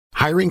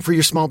Hiring for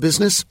your small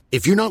business?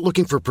 If you're not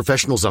looking for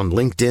professionals on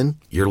LinkedIn,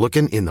 you're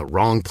looking in the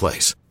wrong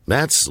place.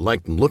 That's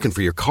like looking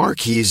for your car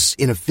keys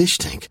in a fish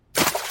tank.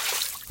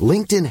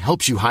 LinkedIn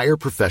helps you hire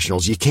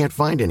professionals you can't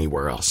find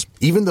anywhere else,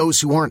 even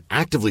those who aren't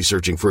actively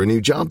searching for a new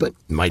job but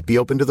might be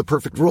open to the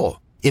perfect role.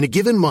 In a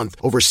given month,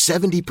 over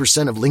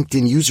 70% of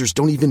LinkedIn users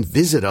don't even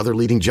visit other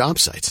leading job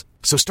sites.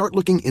 So start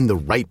looking in the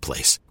right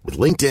place. With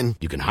LinkedIn,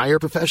 you can hire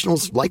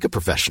professionals like a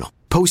professional.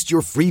 Post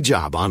your free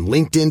job on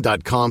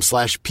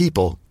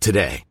linkedin.com/people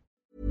today.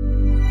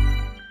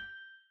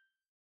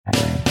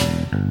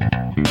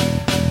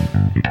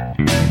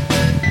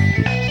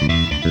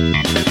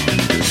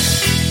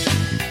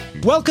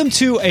 Welcome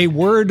to A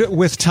Word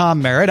with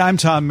Tom Merritt. I'm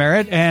Tom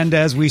Merritt, and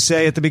as we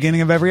say at the beginning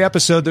of every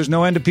episode, there's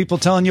no end to people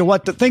telling you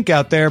what to think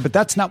out there, but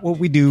that's not what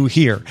we do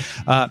here.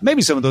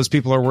 Maybe some of those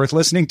people are worth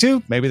listening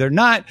to, maybe they're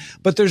not,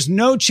 but there's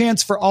no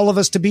chance for all of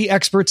us to be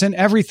experts in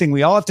everything.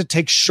 We all have to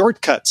take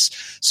shortcuts.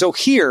 So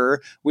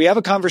here, we have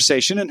a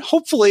conversation and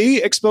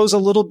hopefully expose a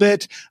little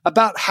bit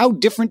about how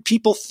different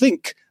people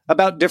think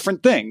about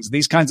different things.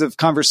 These kinds of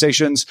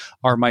conversations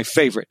are my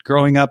favorite.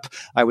 Growing up,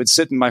 I would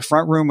sit in my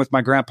front room with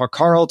my grandpa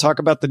Carl, talk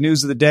about the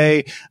news of the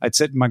day. I'd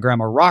sit in my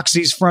grandma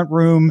Roxy's front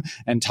room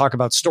and talk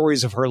about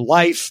stories of her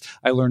life.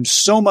 I learned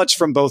so much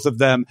from both of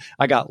them.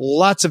 I got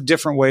lots of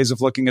different ways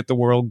of looking at the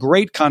world,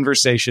 great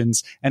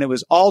conversations, and it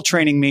was all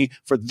training me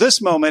for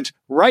this moment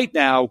right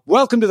now.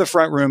 Welcome to the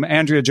front room,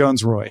 Andrea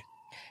Jones-Rooy.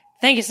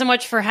 Thank you so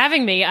much for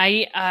having me.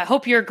 I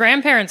hope your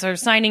grandparents are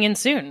signing in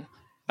soon.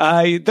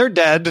 They're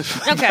dead.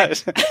 Okay.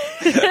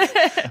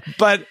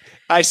 but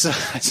I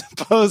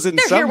suppose in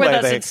they're some here with way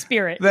us in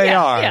spirit. They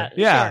are.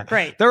 Yeah. Sure,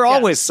 great. They're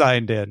always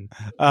signed in.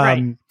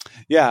 Right.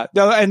 Yeah.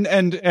 No,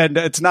 and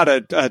it's not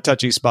a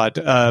touchy spot.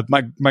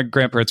 My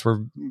grandparents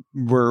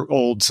were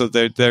old, so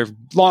they're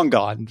long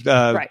gone.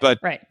 But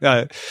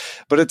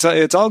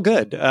it's all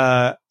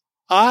good.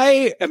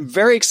 I am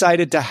very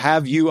excited to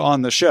have you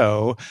on the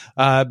show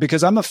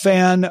because I'm a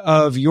fan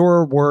of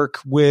your work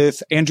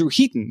with Andrew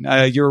Heaton.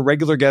 You're a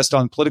regular guest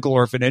on Political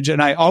Orphanage,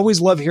 and I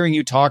always love hearing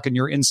you talk and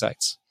your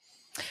insights.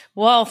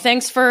 Well,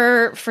 thanks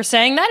for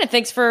saying that, and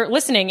thanks for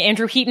listening.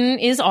 Andrew Heaton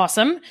is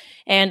awesome,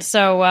 and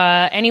so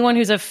anyone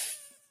who's a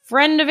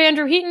friend of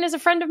Andrew Heaton is a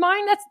friend of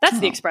mine. That's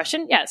the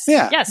expression. Yes.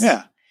 Yeah. Yes.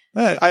 Yeah.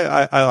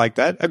 I like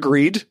that.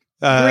 Agreed.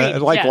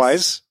 Likewise.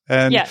 Yes.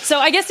 And so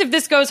I guess if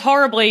this goes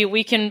horribly,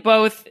 we can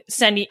both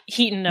send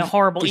Heaton a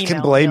horrible email. We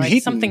can blame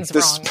Heaton. Something's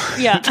wrong.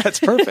 Yeah. That's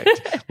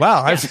perfect.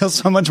 Wow. I feel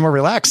so much more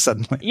relaxed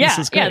suddenly. Yeah. This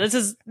is great.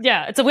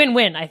 It's a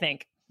win-win, I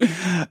think.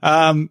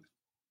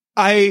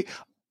 I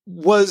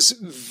was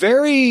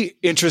very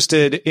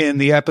interested in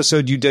the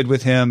episode you did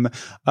with him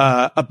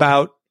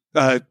about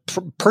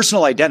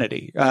personal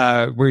identity,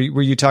 where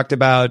you talked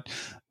about,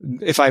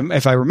 if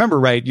I remember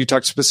right, you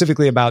talked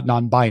specifically about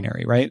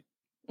non-binary, right?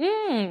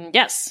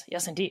 Yes,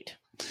 indeed.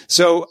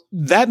 So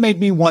that made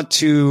me want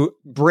to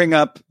bring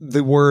up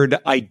the word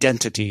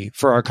identity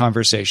for our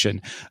conversation,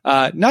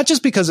 not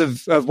just because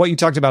of what you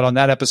talked about on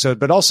that episode,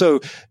 but also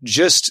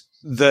just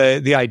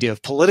the idea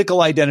of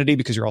political identity,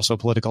 because you're also a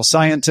political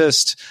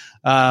scientist,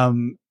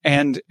 and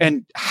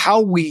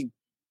how we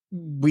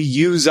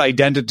use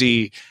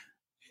identity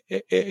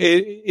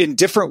in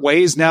different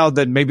ways now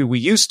than maybe we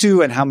used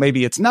to, and how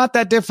maybe it's not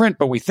that different,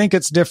 but we think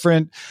it's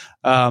different.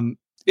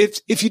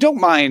 If you don't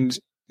mind,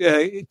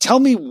 tell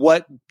me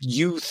what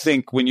you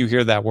think when you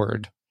hear that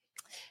word.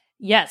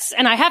 Yes.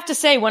 And I have to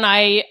say, when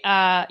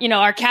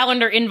our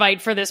calendar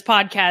invite for this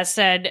podcast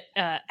said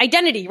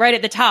identity right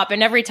at the top,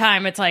 and every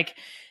time it's like,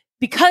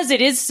 because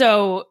it is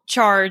so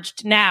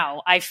charged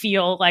now, I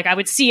feel like I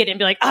would see it and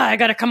be like, I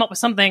got to come up with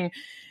something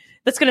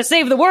that's going to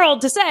save the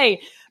world to say.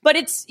 But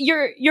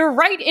you're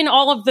right in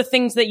all of the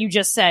things that you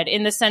just said,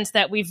 in the sense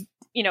that we've,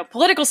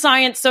 political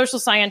science, social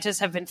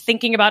scientists have been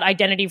thinking about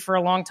identity for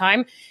a long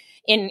time.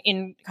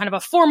 In kind of a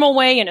formal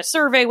way, in a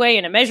survey way,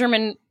 in a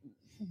measurement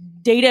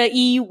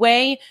data-y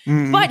way.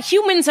 Mm-hmm. But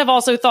humans have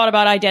also thought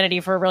about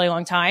identity for a really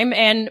long time.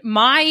 And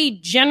my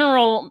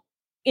general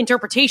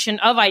interpretation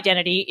of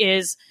identity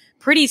is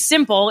pretty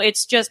simple.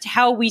 It's just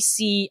how we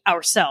see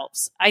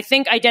ourselves. I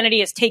think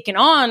identity has taken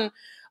on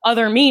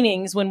other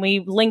meanings when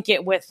we link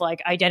it with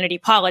like identity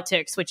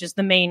politics, which is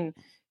the main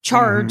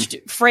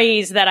charged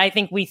phrase that I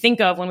think we think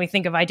of when we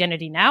think of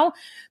identity now.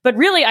 But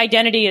really,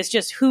 identity is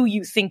just who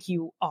you think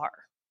you are.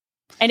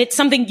 And it's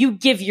something you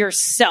give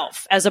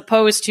yourself as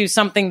opposed to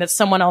something that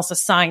someone else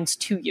assigns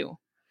to you.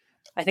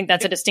 I think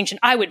that's a distinction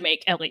I would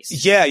make, at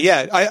least.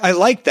 Yeah. I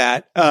like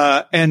that.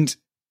 And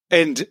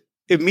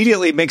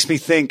immediately makes me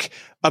think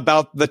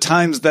about the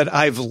times that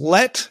I've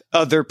let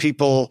other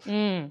people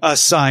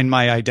assign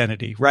my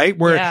identity, right?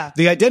 Where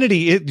the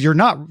identity, you're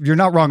not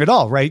wrong at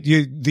all, right?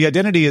 The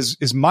identity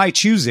is my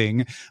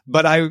choosing,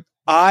 but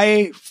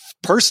I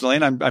personally,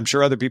 and I'm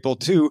sure other people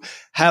too,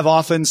 have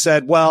often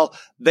said, well,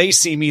 they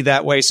see me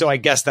that way, so I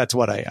guess that's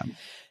what I am.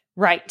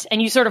 Right. And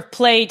you sort of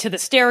play to the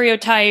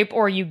stereotype,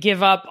 or you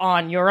give up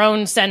on your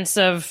own sense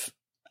of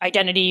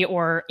identity,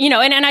 or,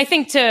 and I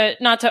think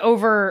not to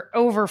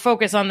over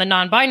focus on the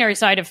non-binary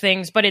side of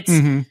things, but it's,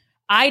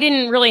 I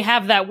didn't really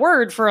have that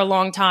word for a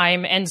long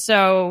time. And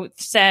so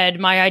said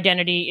my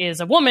identity is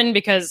a woman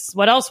because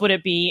what else would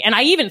it be? And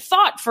I even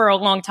thought for a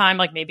long time,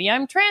 like maybe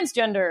I'm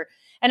transgender.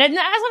 And I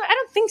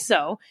don't think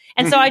so.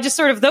 And so I just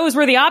sort of, those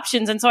were the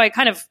options. And so I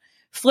kind of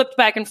flipped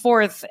back and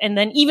forth. And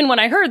then even when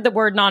I heard the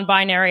word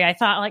non-binary, I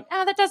thought like,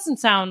 that doesn't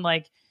sound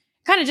like,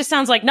 kind of just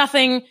sounds like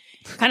nothing,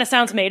 kind of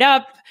sounds made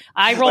up.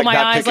 I roll my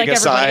eyes like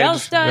everybody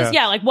else does.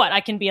 Yeah. Like what?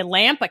 I can be a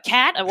lamp, a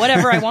cat, or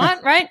whatever I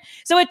want. Right.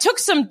 So it took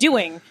some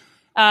doing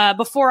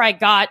before I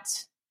got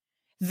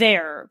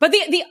there. But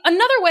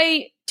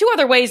two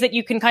other ways that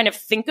you can kind of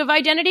think of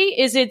identity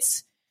is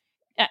it's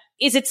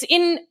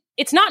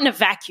not in a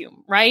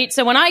vacuum, right?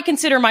 So when I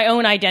consider my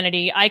own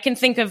identity, I can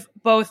think of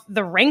both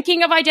the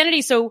ranking of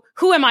identity. So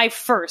who am I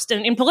first?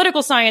 And in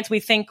political science, we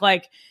think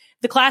like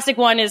the classic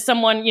one is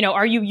someone,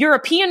 are you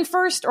European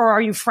first or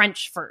are you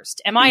French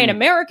first? Am I an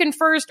American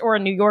first or a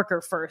New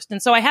Yorker first?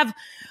 And so I have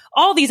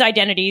all these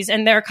identities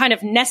and they're kind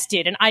of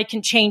nested and I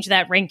can change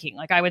that ranking.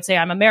 Like I would say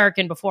I'm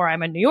American before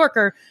I'm a New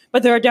Yorker,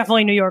 but there are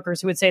definitely New Yorkers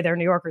who would say they're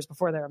New Yorkers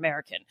before they're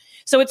American.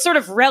 So it's sort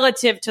of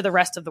relative to the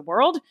rest of the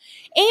world.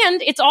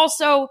 And it's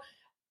also,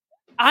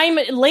 I'm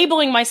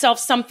labeling myself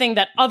something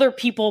that other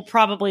people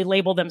probably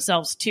label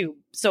themselves to.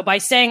 So by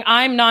saying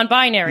I'm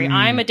non-binary,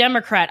 I'm a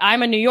Democrat,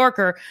 I'm a New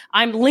Yorker,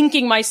 I'm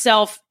linking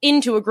myself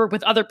into a group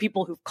with other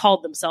people who've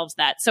called themselves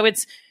that. So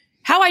it's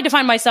how I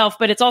define myself,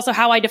 but it's also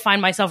how I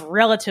define myself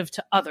relative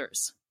to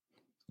others.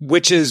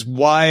 Which is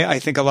why I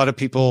think a lot of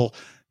people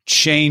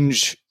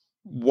change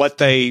what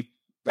they,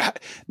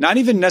 not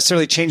even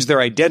necessarily change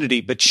their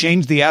identity, but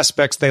change the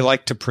aspects they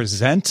like to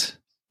present.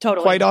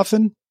 Totally. Quite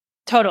often.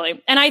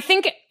 Totally. And I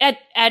think at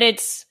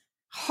its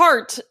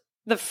heart,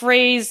 the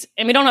phrase,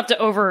 and we don't have to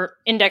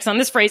over-index on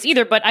this phrase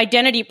either, but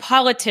identity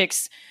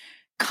politics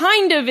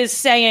kind of is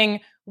saying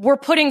we're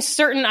putting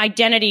certain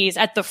identities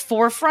at the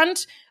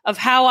forefront of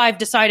how I've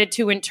decided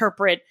to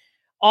interpret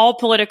all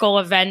political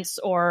events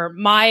or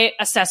my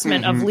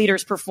assessment of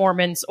leaders'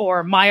 performance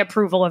or my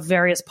approval of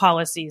various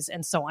policies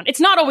and so on. It's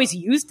not always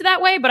used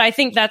that way, but I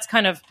think that's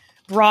kind of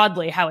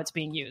broadly how it's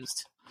being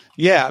used.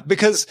 Yeah,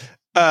 because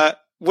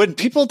when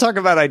people talk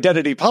about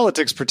identity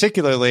politics,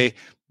 particularly,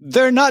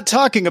 they're not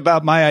talking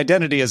about my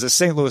identity as a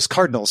St. Louis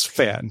Cardinals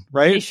fan,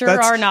 right? They sure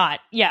are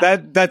not. Yeah.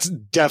 That's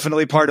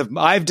definitely part of,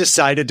 I've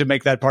decided to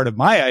make that part of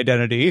my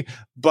identity,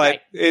 but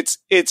it's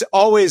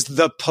always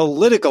the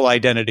political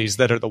identities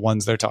that are the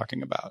ones they're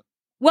talking about.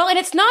 Well, and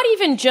it's not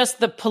even just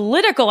the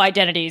political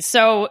identities.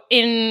 So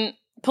in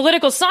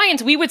political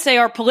science, we would say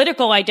our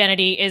political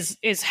identity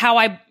is how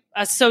I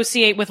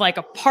associate with like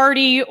a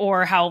party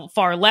or how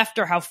far left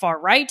or how far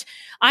right.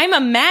 I'm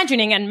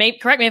imagining, and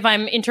correct me if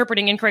I'm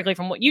interpreting incorrectly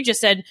from what you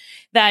just said,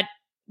 that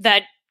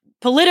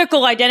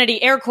political identity,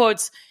 air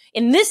quotes,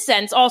 in this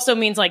sense also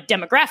means like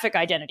demographic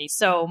identity.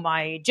 So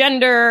my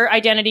gender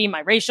identity,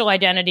 my racial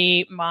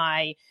identity,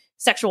 my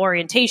sexual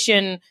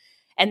orientation,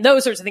 and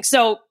those sorts of things.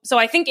 So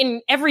I think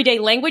in everyday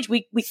language,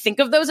 we think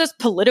of those as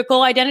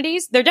political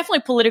identities. They're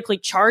definitely politically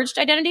charged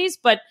identities,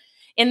 but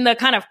in the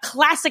kind of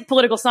classic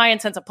political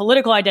science sense of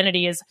political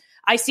identity is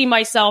I see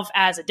myself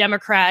as a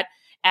Democrat,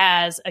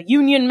 as a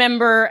union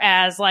member,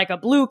 as like a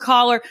blue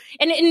collar.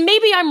 And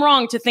maybe I'm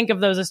wrong to think of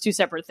those as two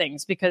separate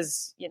things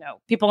because,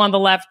 people on the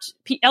left,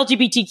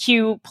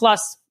 LGBTQ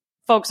plus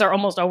folks are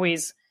almost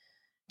always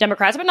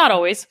Democrats, but not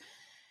always.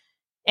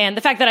 And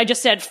the fact that I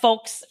just said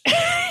folks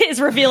is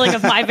revealing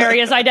of my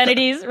various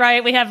identities,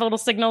 right? We have little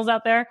signals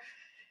out there.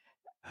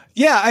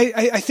 Yeah,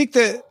 I think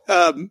that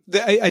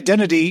the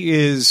identity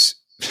is,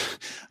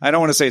 I don't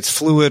want to say it's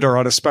fluid or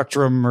on a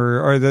spectrum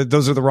or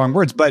those are the wrong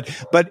words, but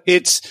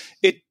it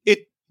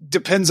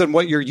depends on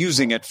what you're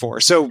using it for.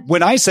 So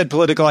when I said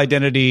political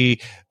identity,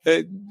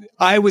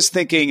 I was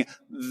thinking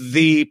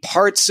the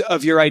parts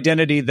of your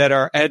identity that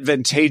are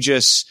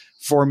advantageous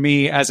for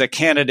me as a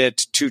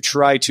candidate to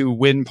try to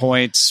win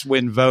points,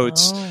 win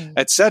votes,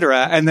 et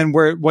cetera. And then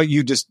what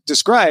you just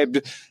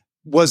described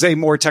was a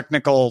more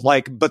technical,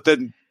 but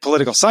the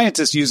political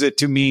scientists use it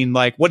to mean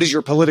what is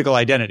your political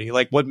identity?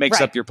 Like what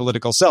makes up your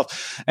political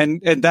self?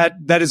 And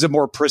that is a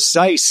more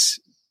precise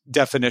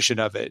definition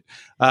of it.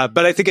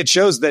 But I think it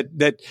shows that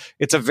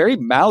it's a very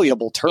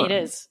malleable term. It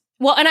is.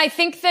 Well, and I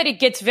think that it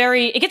gets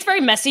very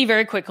messy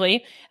very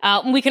quickly.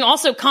 We can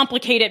also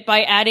complicate it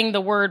by adding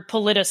the word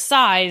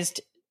politicized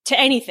to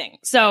anything.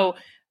 So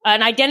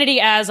an identity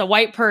as a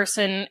white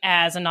person,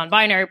 as a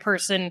non-binary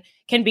person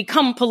can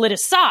become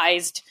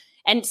politicized.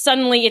 And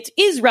suddenly it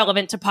is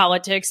relevant to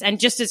politics. And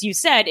just as you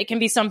said, it can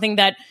be something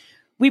that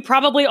we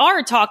probably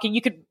are talking.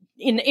 You could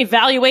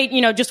evaluate,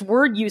 just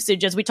word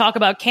usage as we talk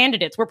about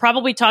candidates. We're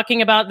probably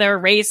talking about their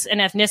race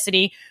and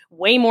ethnicity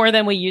way more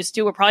than we used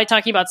to. We're probably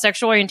talking about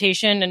sexual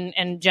orientation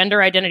and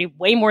gender identity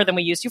way more than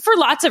we used to for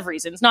lots of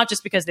reasons, not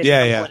just because they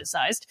were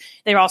politicized.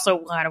 They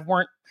also kind of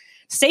weren't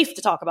safe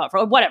to talk about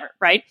for whatever,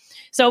 right?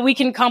 So we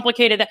can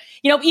complicate it.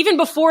 Even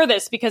before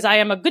this, because I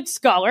am a good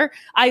scholar,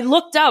 I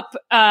looked up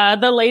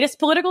the latest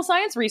political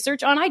science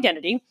research on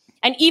identity.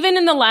 And even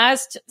in the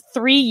last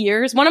 3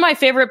 years, one of my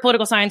favorite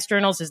political science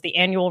journals is the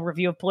Annual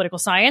Review of Political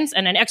Science.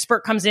 And an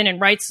expert comes in and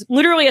writes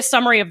literally a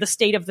summary of the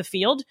state of the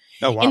field.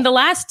 Oh, wow. In the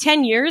last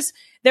 10 years,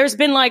 there's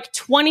been like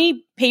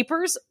 20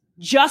 papers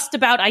just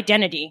about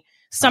identity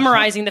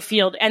summarizing the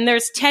field. And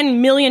there's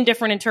 10 million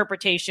different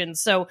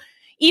interpretations. So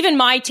even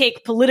my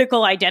take,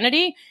 political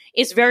identity,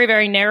 is very,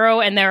 very narrow.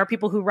 And there are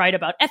people who write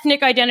about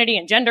ethnic identity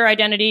and gender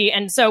identity.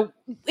 And so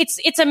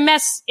it's a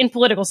mess in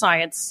political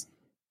science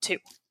too.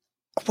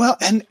 Well,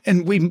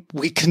 and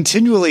we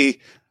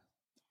continually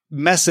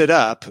mess it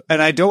up.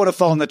 And I don't want to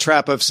fall in the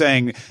trap of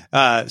saying,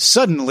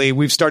 suddenly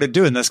we've started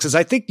doing this, because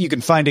I think you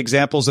can find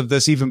examples of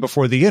this even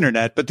before the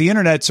internet, but the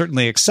internet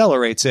certainly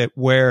accelerates it,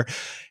 where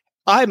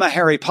I'm a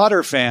Harry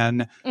Potter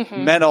fan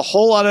meant a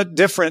whole lot of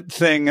different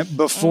thing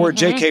before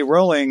J.K.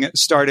 Rowling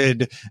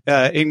started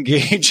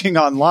engaging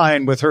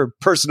online with her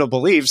personal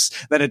beliefs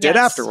than it did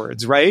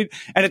afterwards, right?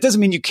 And it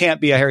doesn't mean you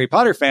can't be a Harry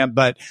Potter fan,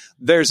 but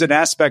there's an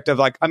aspect of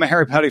like, I'm a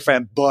Harry Potter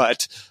fan,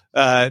 but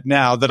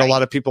now that a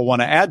lot of people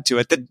want to add to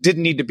it that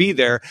didn't need to be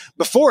there.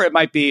 Before it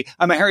might be,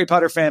 I'm a Harry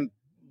Potter fan,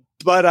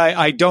 but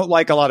I don't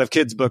like a lot of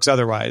kids' books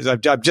otherwise. I'm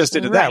just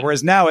into that.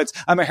 Whereas now it's,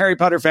 I'm a Harry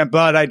Potter fan,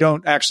 but I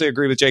don't actually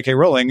agree with J.K.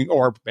 Rowling,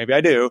 or maybe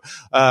I do,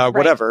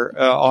 whatever,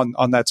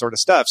 on that sort of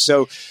stuff.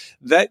 So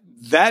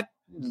that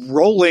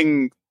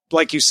Rowling,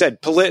 like you said,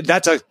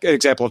 that's an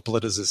example of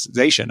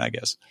politicization, I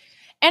guess.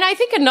 And I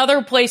think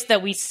another place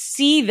that we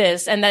see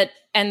this, and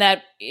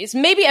that is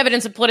maybe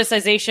evidence of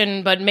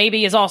politicization, but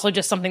maybe is also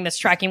just something that's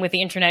tracking with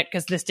the internet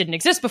because this didn't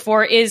exist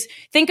before, is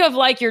think of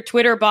like your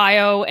Twitter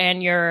bio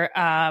and your,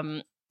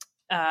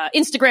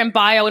 Instagram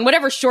bio and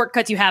whatever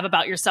shortcuts you have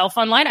about yourself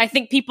online. I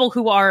think people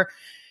who are,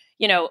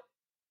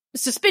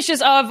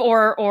 suspicious of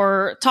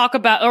or talk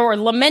about or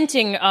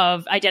lamenting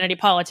of identity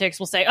politics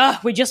will say, oh,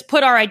 we just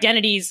put our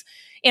identities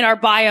in our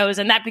bios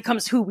and that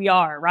becomes who we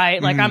are,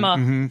 right? Like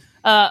I'm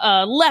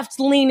a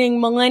left-leaning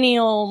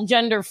millennial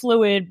gender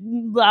fluid,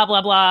 blah,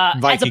 blah, blah,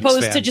 Vikings as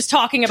opposed fan. to just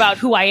talking about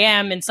who I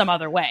am in some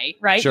other way,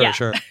 right?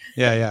 Sure.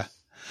 Yeah.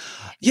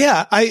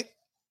 Yeah,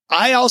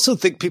 I also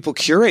think people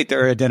curate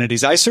their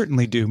identities. I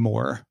certainly do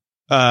more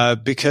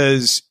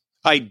because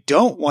I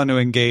don't want to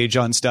engage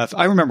on stuff.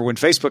 I remember when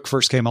Facebook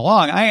first came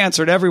along, I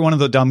answered every one of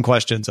the dumb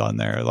questions on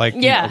there. Like,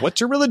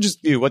 what's your religious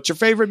view? What's your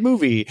favorite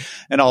movie?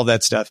 And all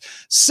that stuff.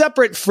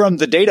 Separate from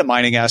the data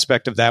mining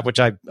aspect of that,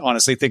 which I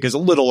honestly think is a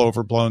little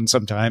overblown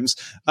sometimes.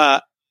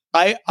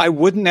 I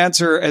wouldn't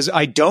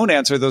I don't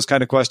answer those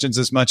kind of questions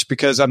as much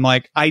because I'm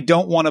like, I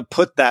don't want to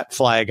put that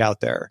flag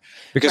out there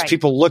because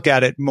people look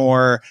at it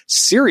more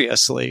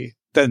seriously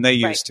than they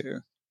used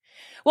to.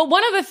 Well,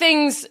 one of the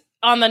things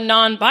on the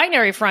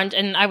non-binary front,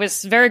 and I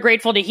was very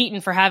grateful to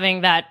Heaton for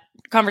having that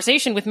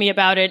conversation with me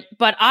about it,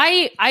 but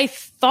I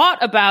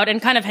thought about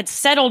and kind of had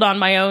settled on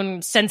my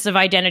own sense of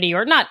identity,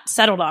 or not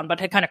settled on, but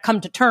had kind of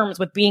come to terms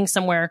with being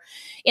somewhere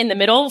in the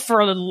middle for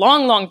a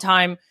long, long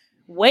time,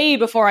 way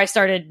before I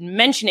started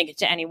mentioning it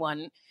to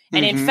anyone.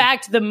 And in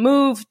fact, the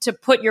move to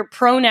put your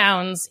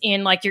pronouns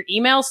in like your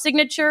email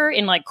signature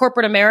in like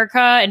corporate America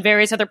and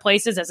various other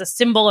places as a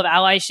symbol of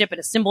allyship and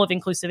a symbol of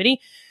inclusivity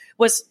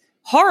was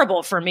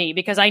horrible for me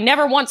because I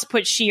never once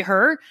put she,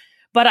 her,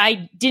 but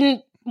I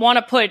didn't want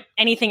to put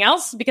anything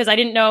else because I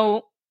didn't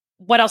know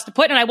what else to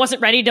put. And I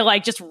wasn't ready to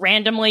like just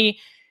randomly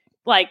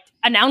like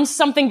announce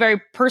something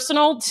very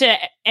personal to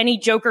any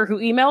joker who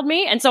emailed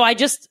me. And so I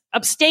just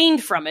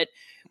abstained from it,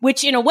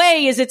 which in a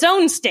way is its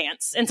own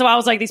stance. And so I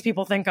was like, these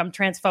people think I'm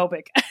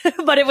transphobic,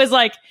 but it was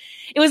like,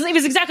 it was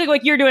exactly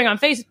like you're doing on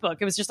Facebook.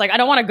 It was just like, I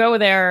don't want to go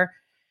there.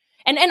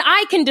 And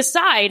I can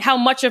decide how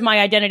much of my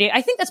identity,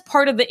 I think that's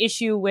part of the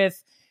issue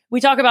with, we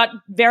talk about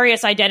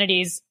various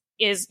identities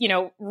is,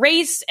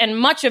 race and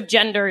much of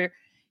gender,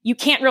 you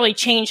can't really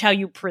change how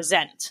you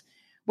present.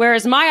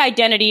 Whereas my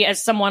identity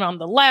as someone on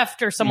the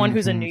left or someone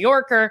who's a New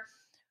Yorker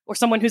or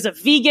someone who's a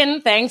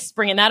vegan, thanks,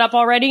 bringing that up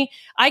already,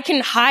 I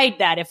can hide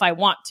that if I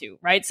want to,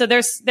 right? So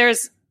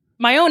there's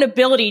my own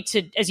ability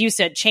to, as you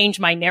said, change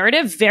my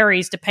narrative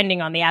varies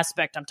depending on the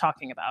aspect I'm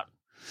talking about.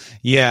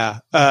 Yeah,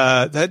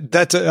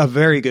 that's a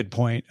very good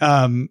point.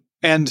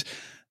 And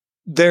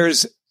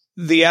there's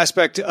the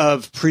aspect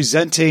of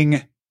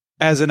presenting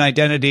as an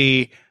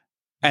identity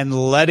and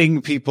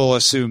letting people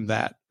assume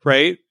that,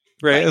 right?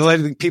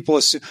 Letting people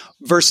assume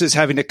versus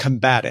having to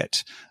combat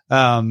it.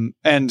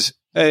 And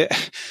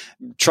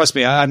trust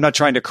me, I'm not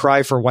trying to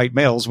cry for white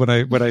males when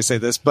I say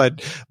this,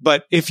 but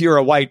if you're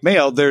a white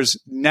male, there's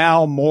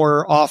now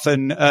more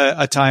often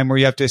a time where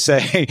you have to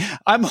say, hey,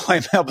 I'm a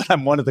white male, but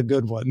I'm one of the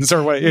good ones,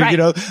 or what,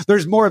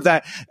 there's more of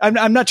that.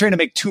 I'm not trying to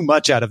make too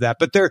much out of that,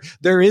 but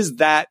there is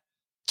that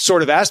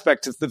sort of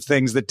aspect of the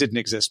things that didn't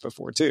exist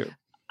before too.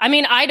 I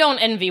mean, I don't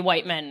envy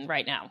white men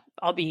right now.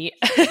 I'll be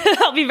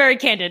very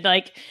candid.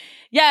 Like,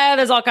 yeah,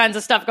 there's all kinds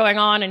of stuff going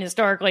on and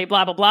historically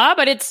blah, blah, blah.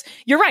 But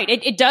you're right.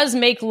 It does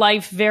make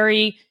life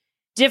very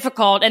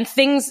difficult. And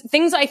things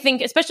I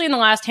think, especially in the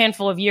last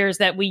handful of years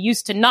that we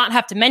used to not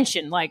have to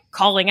mention, like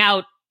calling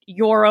out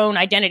your own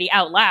identity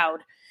out loud,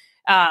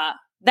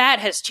 that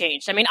has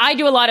changed. I mean, I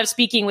do a lot of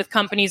speaking with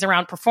companies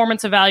around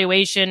performance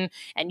evaluation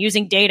and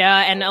using data,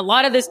 and a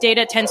lot of this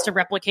data tends to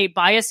replicate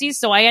biases.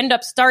 So I end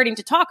up starting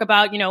to talk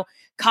about,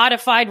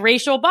 codified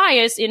racial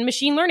bias in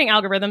machine learning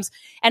algorithms.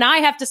 And I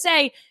have to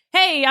say,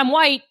 hey, I'm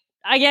white.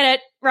 I get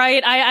it,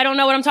 right? I don't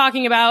know what I'm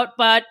talking about,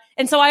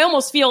 and so I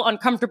almost feel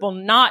uncomfortable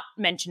not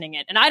mentioning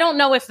it. And I don't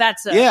know if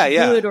that's a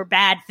good or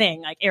bad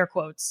thing, like air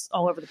quotes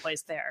all over the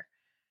place there.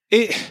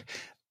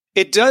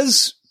 It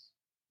does,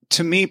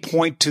 to me,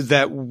 point to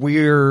that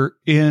we're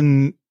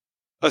in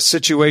a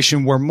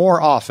situation where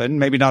more often,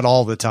 maybe not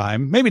all the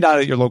time, maybe not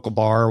at your local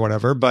bar or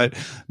whatever, but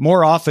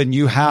more often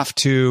you have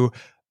to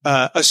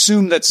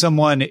assume that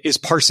someone is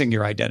parsing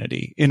your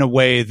identity in a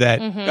way that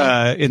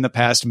in the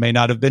past may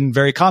not have been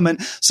very common.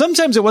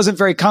 Sometimes it wasn't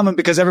very common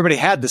because everybody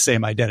had the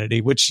same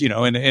identity, which,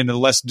 in a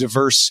less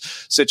diverse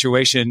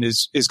situation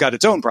is got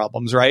its own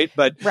problems, right?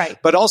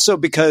 But also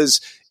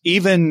because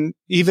even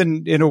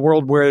in a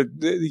world where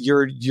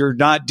you're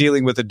not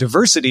dealing with a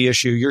diversity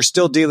issue, you're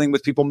still dealing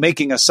with people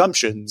making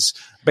assumptions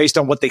based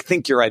on what they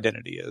think your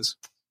identity is.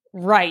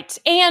 Right.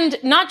 And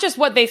not just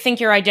what they think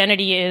your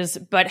identity is,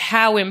 but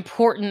how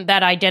important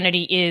that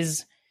identity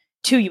is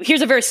to you.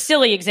 Here's a very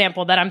silly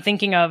example that I'm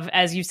thinking of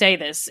as you say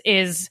this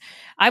is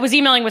I was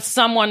emailing with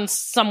someone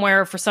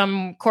somewhere for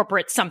some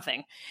corporate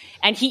something.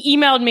 And he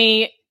emailed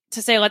me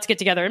to say, let's get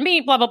together and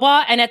meet, blah, blah,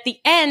 blah. And at the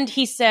end,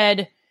 he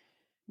said,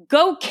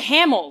 go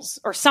Camels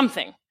or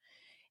something.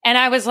 And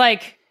I was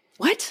like,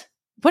 what?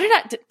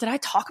 What did I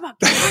talk about?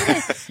 What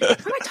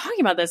am I talking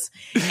about this?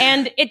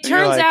 And it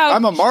turns out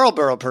I'm a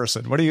Marlboro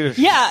person. What are you?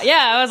 Yeah.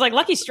 I was like,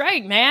 lucky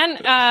strike, man.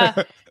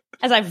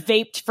 As I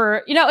vaped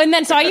for, and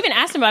then so I even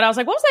asked him about it. I was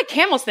like, what was that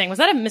Camels thing? Was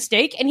that a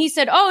mistake? And he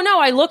said, oh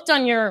no, I looked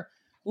on your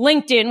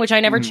LinkedIn, which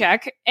I never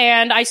check.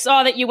 And I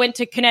saw that you went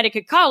to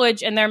Connecticut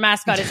College and their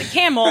mascot is a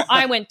camel.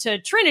 I went to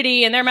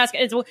Trinity and their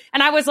mascot is,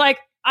 and I was like,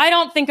 I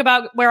don't think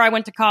about where I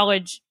went to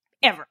college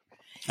ever.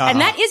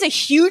 And that is a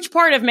huge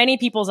part of many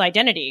people's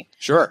identity.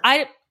 Sure.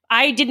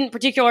 I didn't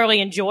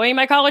particularly enjoy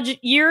my college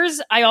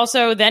years. I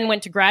also then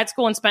went to grad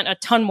school and spent a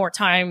ton more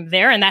time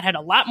there. And that had a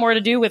lot more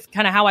to do with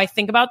kind of how I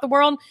think about the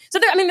world. So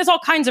there's all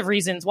kinds of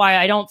reasons why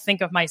I don't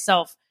think of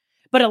myself.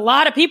 But a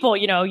lot of people,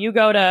 you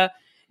go to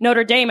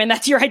Notre Dame and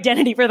that's your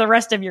identity for the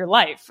rest of your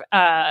life.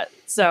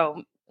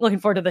 So looking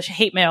forward to the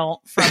hate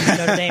mail from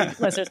Notre Dame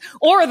listeners.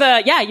 Or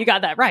you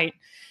got that right.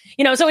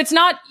 So it's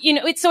not,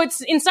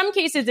 it's in some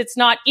cases, it's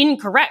not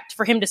incorrect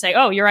for him to say,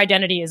 oh, your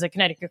identity is a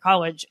Connecticut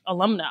College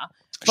alumna,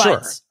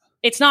 but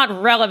it's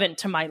not relevant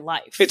to my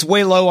life. It's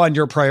way low on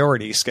your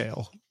priority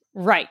scale.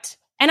 Right.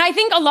 And I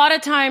think a lot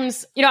of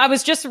times, I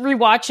was just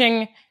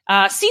rewatching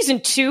season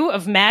 2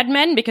 of Mad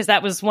Men because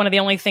that was one of the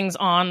only things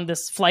on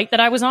this flight that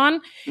I was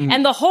on.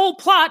 And the whole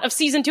plot of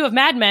season 2 of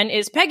Mad Men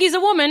is Peggy's a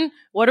woman.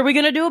 What are we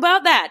going to do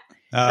about that?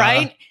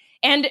 Right.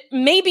 And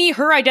maybe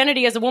her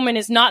identity as a woman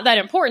is not that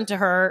important to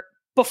her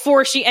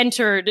before she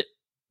entered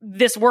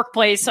this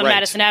workplace on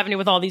Madison Avenue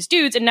with all these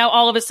dudes. And now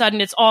all of a sudden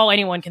it's all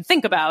anyone can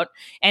think about.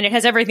 And it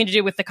has everything to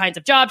do with the kinds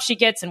of jobs she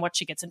gets and what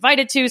she gets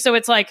invited to. So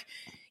it's like,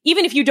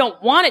 even if you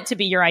don't want it to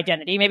be your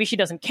identity, maybe she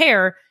doesn't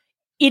care,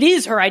 it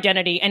is her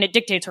identity and it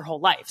dictates her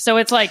whole life. So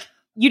it's like,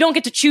 you don't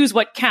get to choose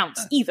what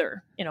counts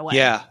either in a way.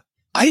 Yeah.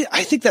 I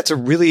think that's a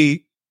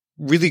really,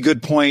 really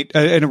good point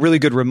and a really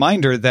good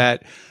reminder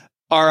that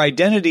our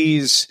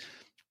identities,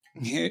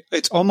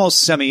 it's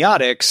almost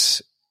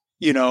semiotics,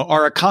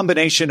 are a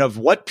combination of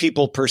what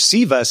people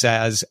perceive us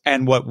as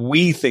and what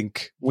we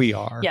think we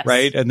are,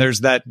 right? And there's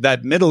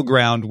that middle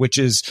ground, which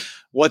is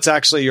what's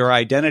actually your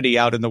identity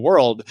out in the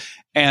world.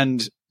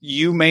 And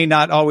you may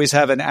not always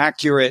have an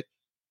accurate,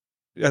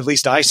 at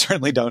least I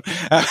certainly don't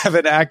have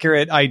an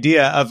accurate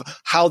idea of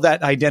how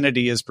that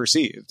identity is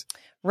perceived.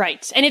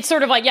 Right. And it's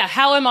sort of like,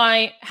 how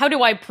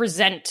do I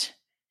present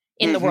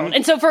in the world?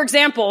 And so, for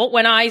example,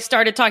 when I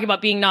started talking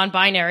about being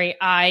non-binary,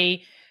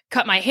 I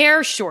cut my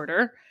hair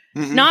shorter.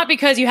 Not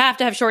because you have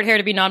to have short hair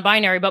to be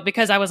non-binary, but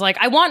because I was like,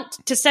 I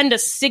want to send a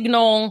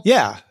signal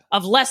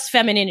of less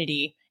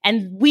femininity.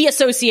 And we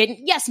associate,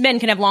 yes, men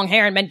can have long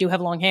hair and men do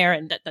have long hair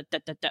and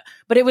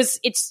But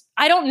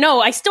I don't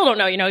know. I still don't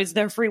know, is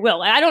their free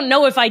will. I don't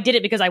know if I did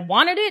it because I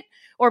wanted it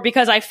or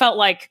because I felt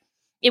like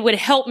it would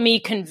help me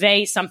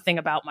convey something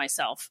about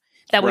myself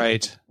that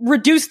would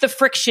reduce the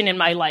friction in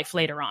my life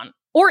later on.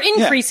 Or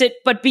increase it,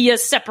 but be a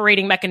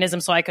separating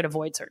mechanism so I could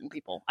avoid certain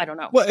people. I don't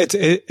know. Well,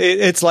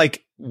 it's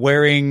like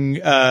wearing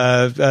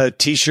a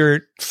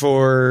t-shirt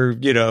for,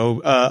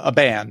 a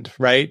band,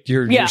 right?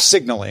 You're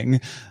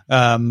signaling.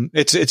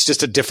 It's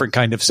just a different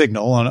kind of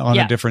signal on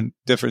a different,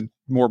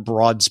 more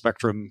broad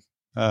spectrum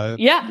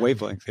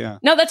wavelength. Yeah.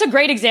 No, that's a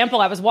great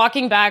example. I was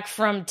walking back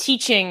from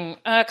teaching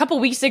a couple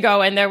weeks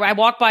ago and I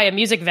walked by a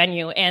music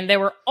venue and there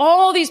were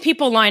all these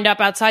people lined up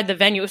outside the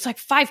venue. It was like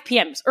 5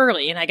 p.m. It was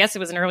early and I guess it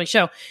was an early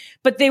show,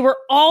 but they were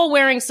all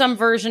wearing some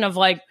version of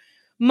like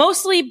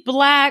mostly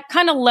black,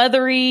 kind of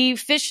leathery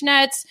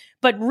fishnets,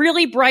 but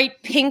really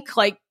bright pink,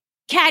 like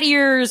cat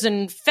ears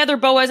and feather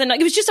boas. And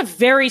it was just a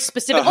very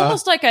specific,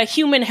 almost like a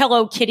human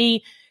Hello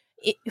Kitty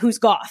who's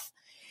goth.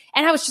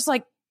 And I was just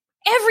like,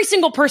 every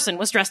single person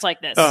was dressed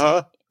like this.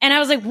 Uh-huh. And I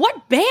was like,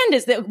 what band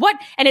is that? What?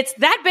 And it's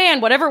that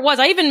band, whatever it was.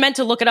 I even meant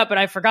to look it up, but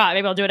I forgot.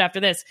 Maybe I'll do it after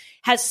this.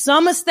 Has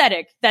some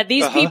aesthetic that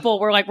these people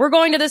were like, we're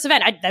going to this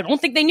event. I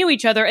don't think they knew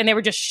each other. And they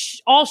were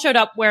just all showed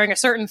up wearing a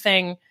certain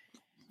thing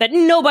that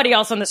nobody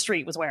else on the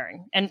street was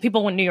wearing. And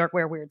people in New York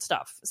wear weird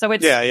stuff. So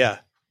it's. Yeah.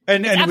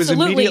 And it was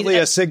immediately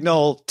a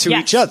signal to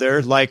each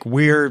other, like,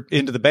 we're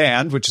into the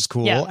band, which is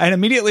cool. Yeah. And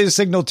immediately a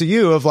signal to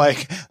you of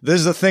like,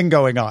 there's a thing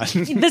going on.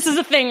 This is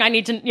a thing I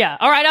need to,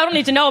 all right, I don't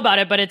need to know about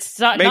it, but it's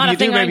not maybe a you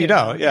thing do, maybe you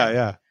don't. Yeah.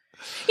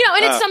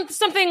 And it's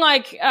something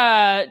like,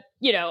 I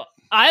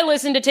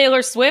listen to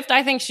Taylor Swift.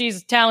 I think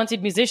she's a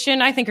talented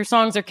musician. I think her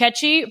songs are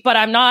catchy, but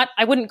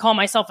I wouldn't call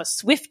myself a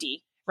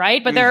Swiftie,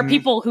 right? But there are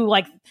people who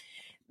like,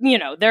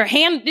 their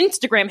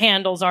Instagram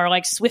handles are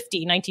like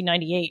Swiftie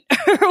 1998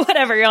 or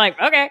whatever. You're like,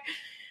 okay,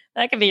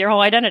 that could be your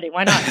whole identity.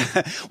 Why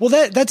not? Well,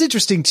 that's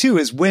interesting too,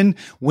 is when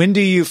do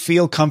you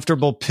feel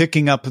comfortable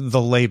picking up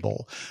the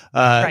label?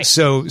 Right.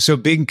 So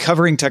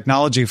covering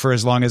technology for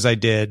as long as I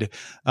did,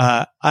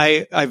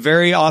 I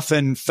very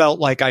often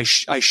felt like I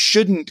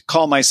shouldn't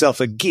call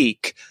myself a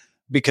geek,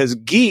 because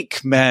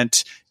geek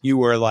meant you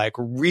were like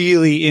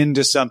really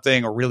into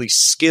something or really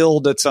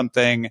skilled at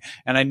something.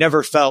 And I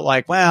never felt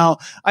like, well,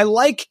 I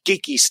like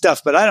geeky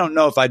stuff, but I don't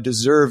know if I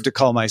deserve to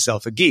call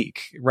myself a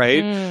geek.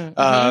 Right.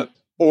 Mm-hmm.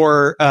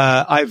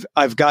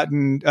 I've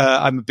gotten,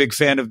 I'm a big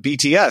fan of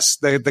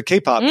BTS, the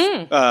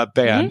K-pop,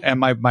 band, and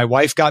my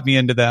wife got me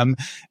into them,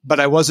 but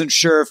I wasn't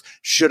sure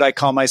should I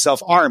call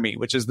myself ARMY,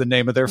 which is the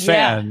name of their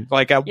fan.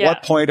 Like, at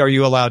what point are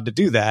you allowed to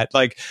do that?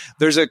 Like,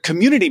 there's a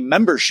community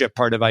membership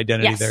part of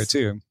identity there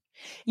too.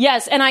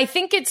 Yes. And I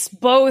think it's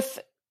both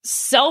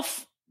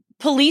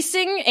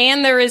self-policing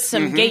and there is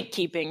some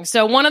gatekeeping.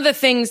 So one of the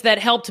things that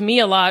helped me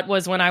a lot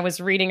was when I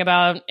was reading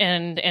about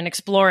and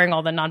exploring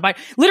all the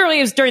non-binary. Literally,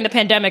 it was during the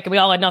pandemic and we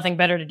all had nothing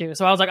better to do.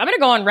 So I was like, I'm going to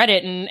go on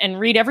Reddit and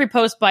read every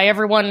post by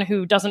everyone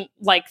who doesn't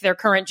like their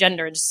current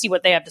gender and just see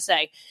what they have to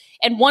say.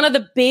 And one of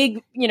the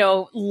big,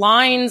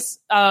 lines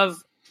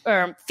of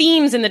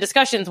themes in the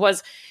discussions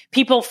was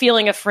people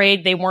feeling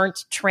afraid they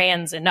weren't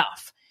trans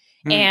enough.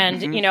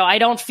 And, I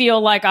don't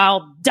feel like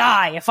I'll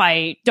die if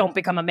I don't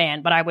become a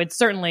man, but I would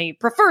certainly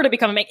prefer to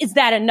become a man. Is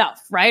that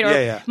enough? Right?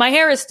 Or my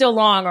hair is still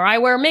long, or I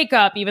wear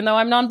makeup, even though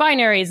I'm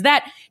non-binary.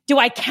 Do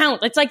I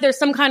count? It's like there's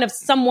some kind of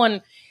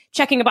someone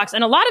checking a box.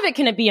 And a lot of it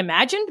can be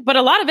imagined, but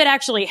a lot of it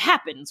actually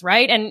happens.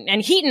 Right.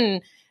 And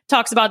Heaton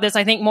talks about this,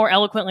 I think, more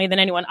eloquently than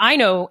anyone I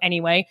know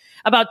anyway,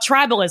 about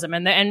tribalism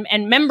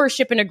and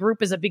membership in a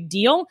group is a big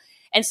deal.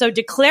 And so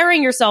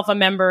declaring yourself a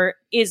member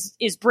is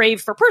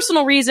brave for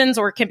personal reasons,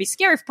 or it can be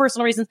scary for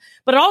personal reasons,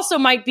 but it also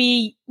might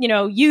be,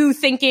 you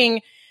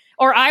thinking,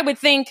 or I would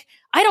think,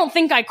 I don't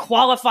think I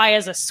qualify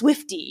as a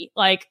Swiftie.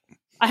 Like,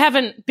 I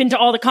haven't been to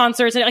all the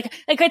concerts, and like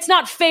it's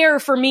not fair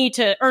for me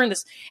to earn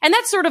this. And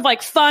that's sort of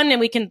like fun,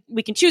 and we can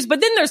choose. But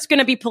then there's going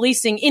to be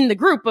policing in the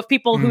group of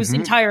people whose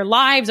entire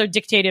lives are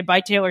dictated by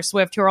Taylor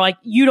Swift, who are like,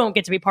 you don't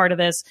get to be part of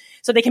this.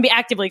 So they can be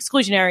actively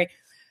exclusionary.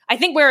 I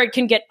think where it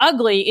can get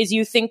ugly is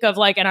you think of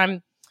like, and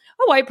I'm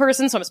a white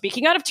person, so I'm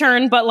speaking out of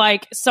turn, but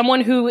like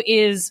someone who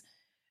is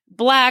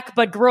Black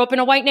but grew up in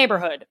a white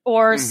neighborhood,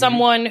 or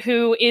someone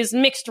who is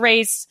mixed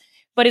race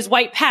but is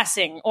white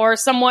passing, or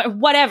someone,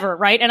 whatever,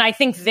 right? And I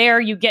think there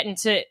you get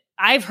into,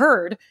 I've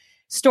heard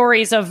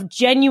stories of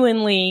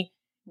genuinely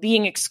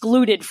being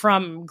excluded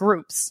from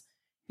groups.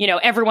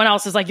 Everyone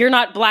else is like, you're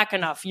not Black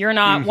enough, you're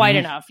not white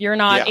enough, you're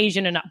not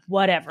Asian enough,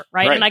 whatever,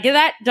 right? And like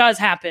that does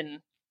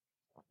happen.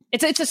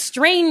 It's a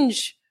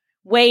strange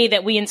way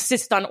that we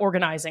insist on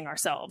organizing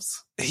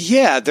ourselves.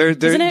 Yeah,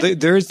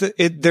 there's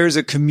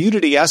a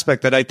community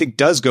aspect that I think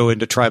does go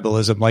into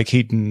tribalism, like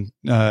Heaton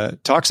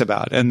talks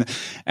about,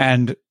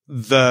 and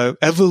the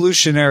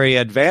evolutionary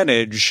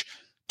advantage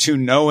to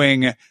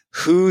knowing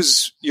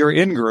who's your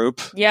in group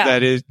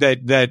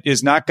that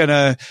is not going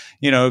to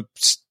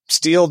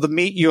steal the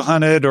meat you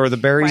hunted or the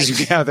berries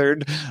you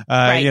gathered,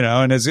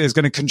 and is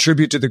going to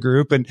contribute to the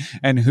group,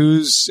 and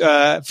who's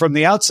from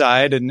the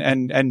outside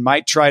and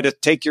might try to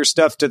take your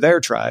stuff to their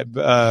tribe,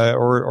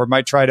 or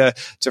might try to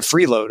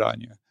freeload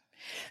on you.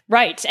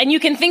 Right. And you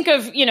can think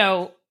of,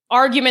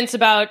 arguments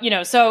about,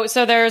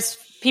 so there's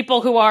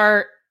people who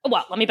are,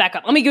 well, let me back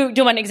up. Let me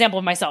do an example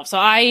of myself. So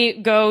I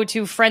go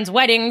to friends'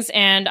 weddings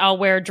and I'll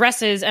wear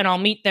dresses and I'll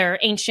meet their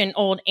ancient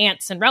old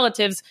aunts and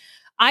relatives.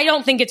 I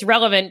don't think it's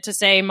relevant to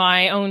say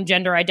my own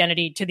gender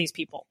identity to these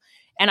people.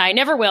 And I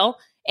never will.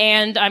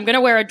 And I'm going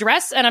to wear a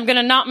dress and I'm going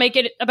to not make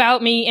it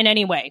about me in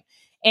any way.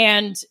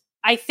 And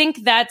I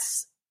think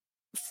that's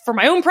for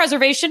my own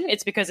preservation.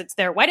 It's because it's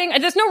their wedding.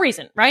 There's no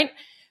reason, right?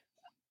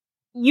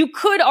 You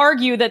could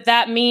argue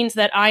that means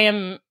that I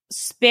am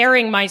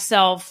sparing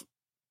myself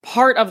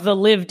part of the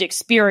lived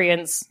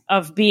experience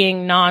of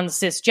being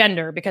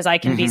non-cisgender because I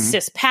can be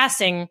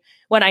cis-passing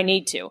when I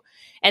need to.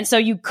 And so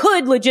you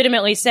could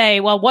legitimately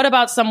say, well, what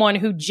about someone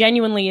who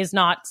genuinely is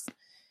not,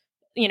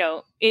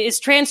 is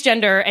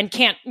transgender and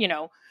can't,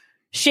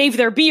 shave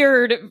their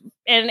beard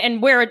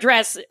and wear a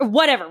dress,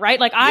 whatever, right?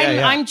 Like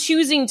I'm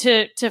choosing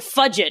to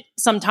fudge it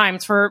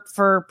sometimes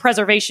for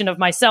preservation of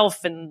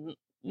myself, and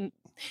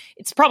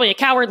it's probably a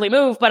cowardly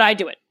move, but I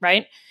do it,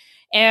 right?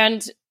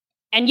 And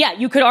yeah,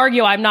 you could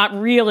argue I'm not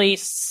really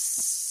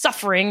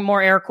suffering,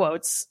 more air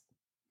quotes,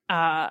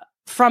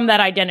 from that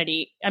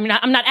identity. I mean,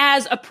 I'm not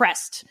as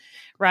oppressed,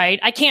 right?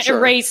 I can't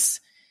erase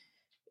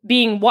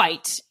being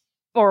white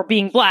or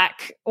being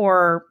black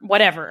or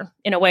whatever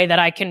in a way that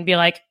I can be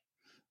like,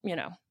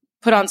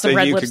 put on some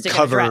red lipstick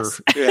and a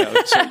dress.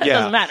 It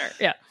doesn't matter.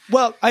 Yeah.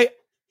 Well, I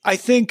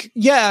think,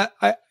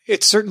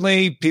 it's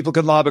certainly people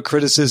can lob a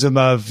criticism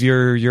of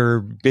you're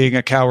being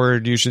a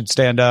coward, you should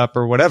stand up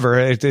or whatever.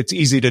 It's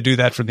easy to do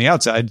that from the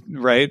outside,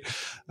 right?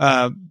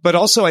 But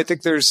also I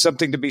think there's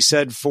something to be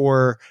said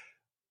for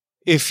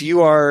if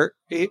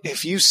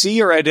you see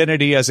your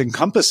identity as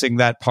encompassing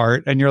that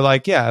part and you're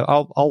like, yeah,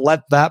 I'll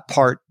let that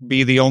part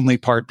be the only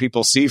part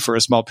people see for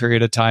a small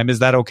period of time. Is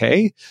that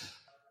okay?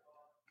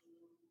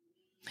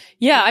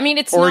 Yeah. I mean,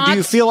 it's or not, do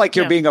you feel like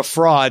you're being a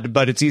fraud,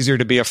 but it's easier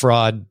to be a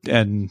fraud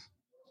than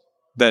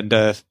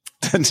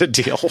to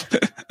deal?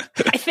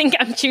 I think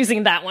I'm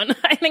choosing that one.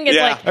 I think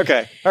it's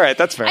okay. All right.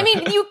 That's fair. I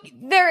mean,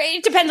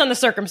 it depends on the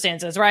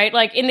circumstances, right?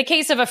 Like in the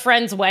case of a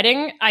friend's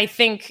wedding, I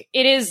think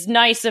it is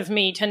nice of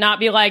me to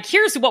not be like,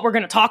 here's what we're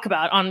going to talk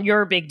about on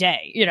your big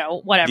day,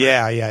 whatever.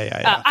 Yeah.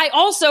 I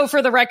also,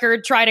 for the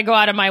record, try to go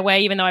out of my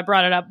way, even though I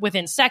brought it up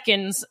within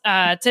seconds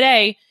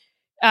today.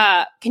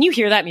 Can you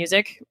hear that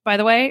music, by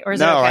the way? Or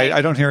is it okay?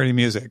 I don't hear any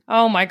music.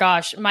 Oh my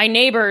gosh. My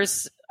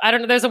neighbors, I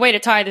don't know. There's a way to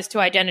tie this to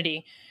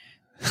identity.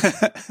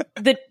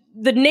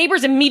 The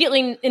neighbors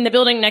immediately in the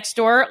building next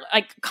door,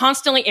 like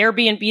constantly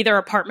Airbnb their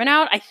apartment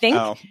out, I think,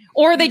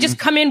 or they just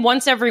come in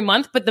once every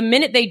month. But the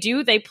minute they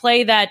do, they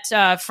play that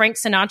Frank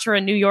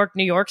Sinatra, New York,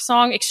 New York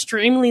song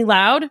extremely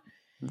loud.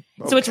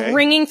 Okay. So it's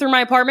ringing through my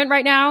apartment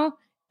right now.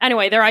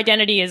 Anyway, their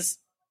identity is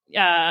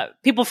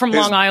people from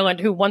Long Island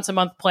who once a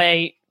month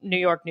play New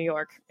York, New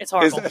York. It's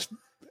horrible.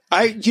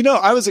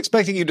 I was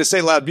expecting you to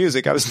say loud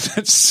music. I was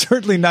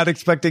certainly not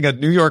expecting a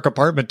New York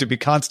apartment to be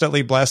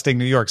constantly blasting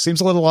New York.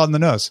 Seems a little on the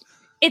nose.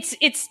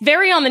 It's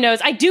very on the nose.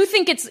 I do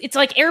think it's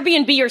like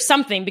Airbnb or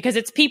something, because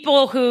it's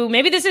people who,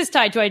 maybe this is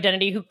tied to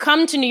identity, who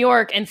come to New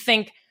York and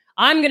think,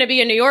 I'm going to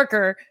be a New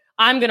Yorker,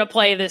 I'm going to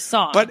play this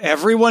song. But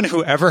everyone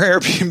who ever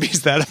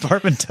Airbnbs that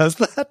apartment does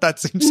that? That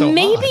seems so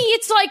Maybe odd.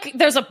 It's like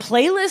there's a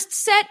playlist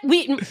set.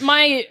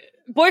 My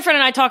boyfriend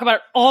and I talk about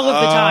it all of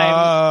the time.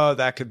 Oh,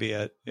 that could be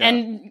it. Yeah.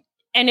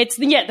 And it's,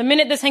 the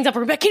minute this hangs up,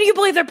 we're like, can you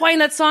believe they're playing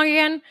that song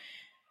again?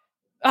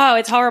 Oh,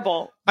 it's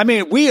horrible. I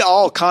mean, we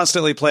all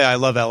constantly play I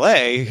Love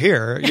LA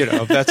here.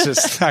 That's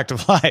just a fact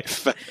of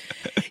life.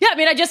 Yeah, I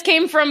mean, I just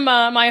came from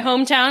my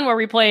hometown where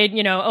we played,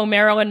 Oh,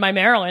 Maryland, My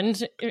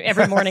Maryland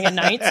every morning and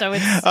night. So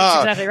it's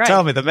exactly right.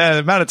 Tell me, the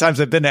amount of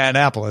times I've been to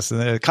Annapolis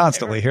and I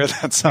constantly hear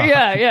that song.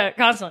 Yeah,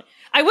 constantly.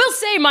 I will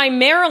say my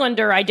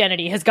Marylander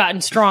identity has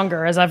gotten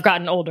stronger as I've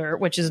gotten older,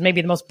 which is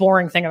maybe the most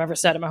boring thing I've ever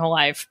said in my whole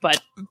life,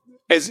 but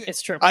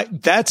it's true.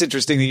 That's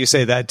interesting that you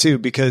say that too,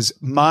 because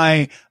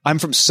I'm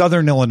from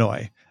Southern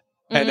Illinois.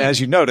 And as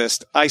you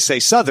noticed, I say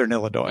Southern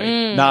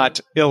Illinois, not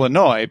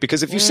Illinois,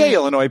 because if you say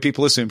Illinois,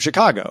 people assume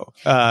Chicago.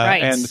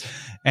 Right.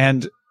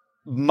 And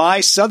my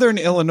Southern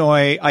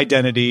Illinois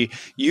identity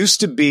used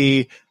to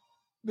be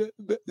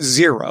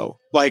zero.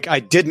 Like I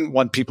didn't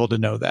want people to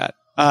know that.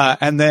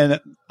 And then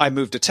I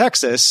moved to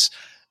Texas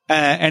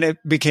and it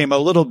became a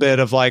little bit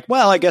of like,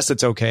 well, I guess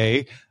it's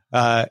okay.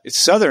 It's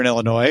Southern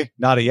Illinois,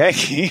 not a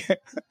Yankee.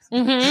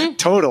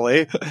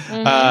 Totally.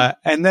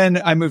 And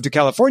then I moved to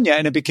California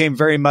and it became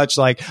very much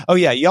like, oh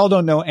yeah, y'all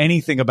don't know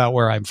anything about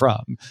where I'm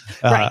from.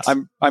 Right.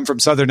 I'm from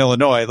Southern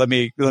Illinois. Let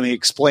me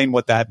explain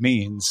what that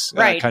means.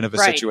 Kind of a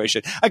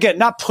situation. Again,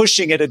 not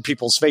pushing it in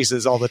people's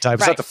faces all the time.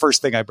 It's not the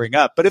first thing I bring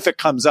up, but if it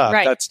comes up,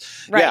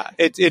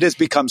 it has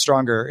become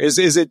stronger. Is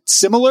it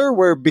similar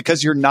where,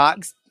 because you're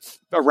not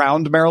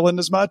around Maryland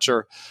as much,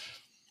 or?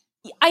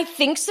 I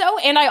think so.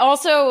 And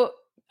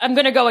I'm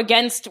going to go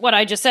against what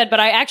I just said, but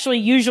I actually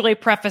usually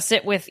preface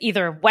it with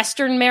either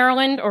Western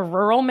Maryland or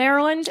rural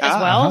Maryland as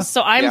well.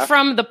 So I'm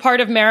from the part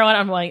of Maryland,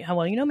 I'm like,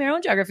 well,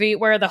 Maryland geography,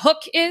 where the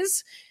Hook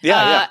is.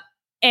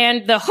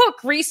 And the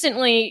Hook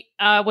recently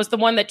was the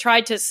one that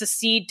tried to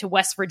secede to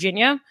West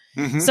Virginia.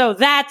 So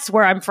that's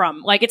where I'm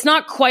from. Like, it's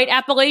not quite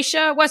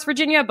Appalachia, West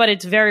Virginia, but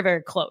it's very,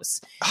 very close.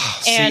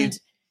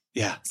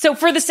 So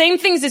for the same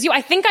things as you,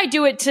 I think I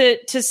do it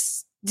to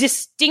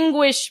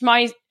distinguish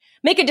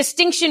make a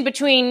distinction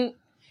between,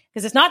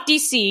 because it's not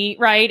DC,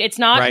 right? It's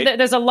not,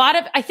 there's a lot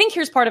of, I think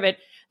here's part of it.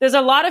 There's a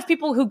lot of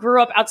people who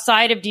grew up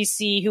outside of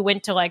DC who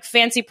went to like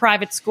fancy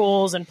private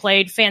schools and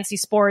played fancy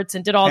sports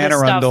and did all this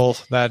Arundel,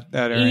 stuff. that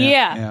area.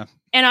 Yeah.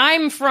 And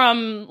I'm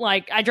from,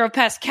 like, I drove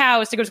past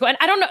cows to go to school. And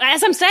I don't know,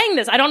 as I'm saying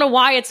this, I don't know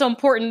why it's so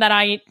important that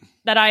I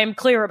am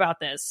clear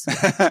about this.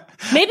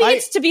 Maybe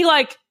it's to be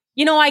like,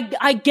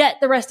 I get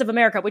the rest of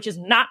America, which is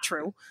not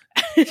true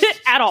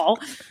at all.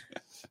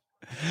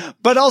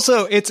 But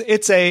also it's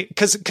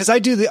cause I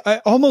do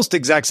the almost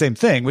exact same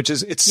thing, which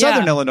is it's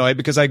Southern Illinois,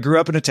 because I grew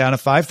up in a town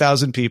of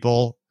 5,000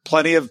 people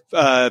plenty of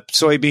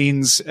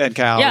soybeans and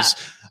cows.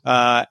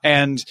 Yeah.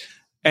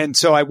 And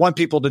so I want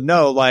people to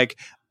know, like,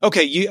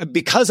 okay,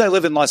 because I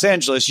live in Los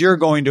Angeles, you're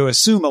going to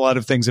assume a lot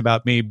of things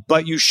about me,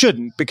 but you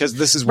shouldn't, because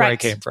this is where I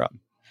came from.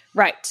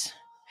 Right.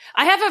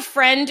 I have a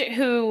friend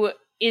who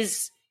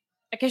is,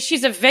 I guess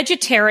she's a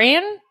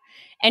vegetarian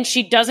and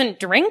she doesn't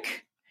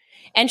drink.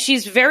 And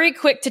she's very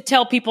quick to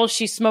tell people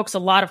she smokes a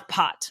lot of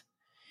pot.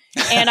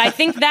 And I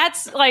think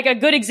that's like a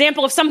good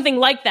example of something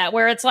like that,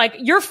 where it's like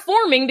you're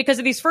forming, because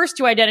of these first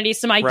two identities,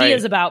 some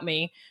ideas about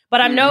me,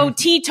 but I'm no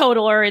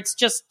teetotaler. It's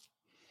just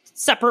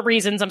separate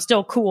reasons. I'm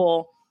still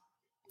cool.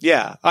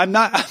 Yeah, I'm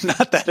not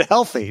that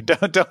healthy.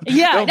 Don't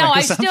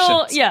I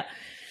still,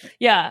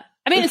 yeah.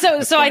 I mean,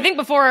 so I think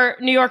before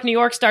New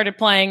York started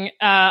playing,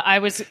 I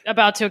was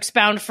about to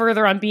expound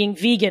further on being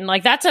vegan.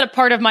 Like, that's a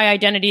part of my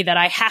identity that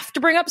I have to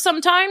bring up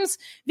sometimes.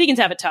 Vegans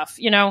have it tough,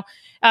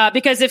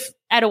 because if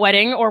at a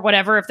wedding or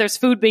whatever, if there's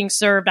food being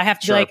served, I have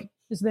to be like,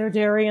 is there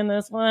dairy in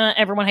this?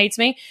 Everyone hates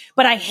me,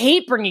 but I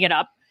hate bringing it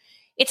up.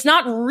 It's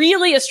not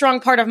really a strong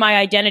part of my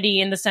identity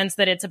in the sense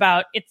that it's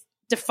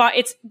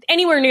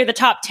anywhere near the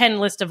top 10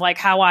 list of like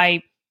how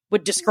I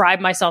would describe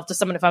myself to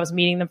someone if I was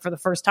meeting them for the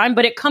first time,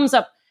 but it comes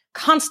up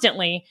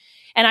constantly.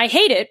 And I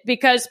hate it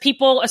because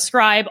people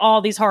ascribe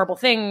all these horrible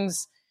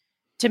things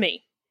to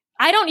me.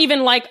 I don't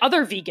even like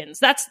other vegans.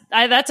 That's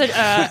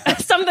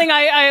something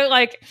I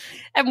like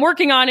am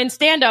working on in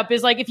stand up,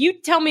 is like, if you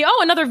tell me, oh,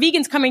 another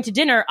vegan's coming to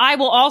dinner, I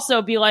will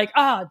also be like,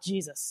 oh,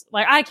 Jesus,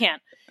 like I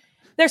can't.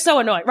 They're so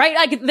annoying, right?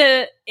 Like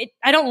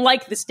I don't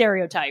like the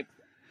stereotype.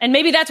 And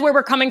maybe that's where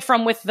we're coming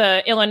from with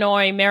the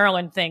Illinois,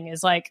 Maryland thing,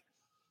 is like,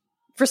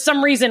 for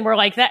some reason we're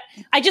like that.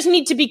 I just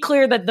need to be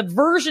clear that the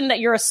version that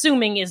you're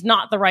assuming is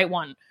not the right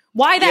one.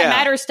 Why that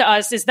matters to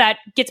us is that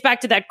gets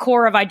back to that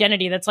core of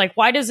identity. That's like,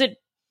 why does it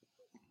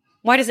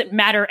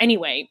matter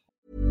anyway?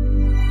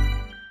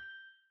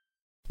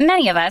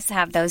 Many of us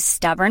have those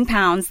stubborn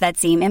pounds that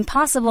seem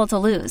impossible to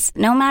lose,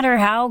 no matter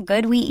how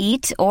good we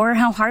eat or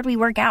how hard we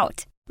work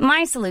out.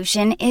 My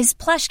solution is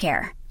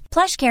PlushCare.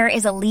 PlushCare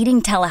is a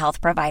leading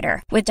telehealth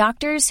provider with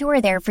doctors who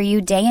are there for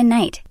you day and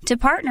night to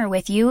partner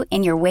with you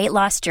in your weight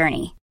loss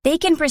journey. They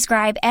can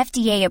prescribe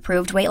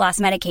FDA-approved weight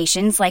loss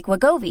medications like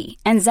Wegovy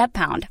and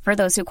Zepbound for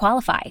those who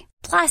qualify.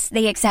 Plus,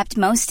 they accept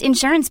most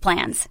insurance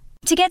plans.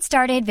 To get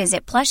started,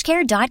 visit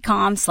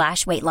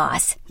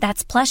plushcare.com/weightloss.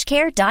 That's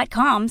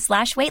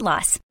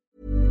plushcare.com/weightloss.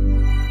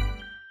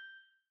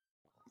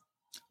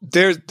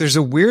 There's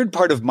a weird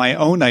part of my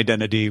own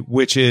identity,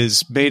 which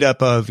is made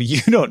up of, you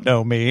don't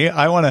know me.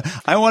 I want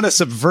to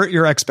subvert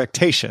your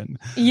expectation.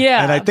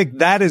 Yeah. And I think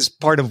that is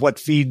part of what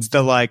feeds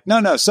the like,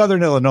 no,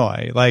 Southern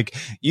Illinois. Like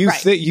you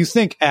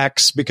think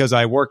X because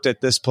I worked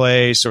at this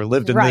place or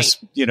lived in this,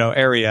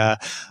 area.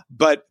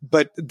 But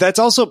that's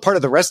also part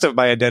of the rest of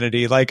my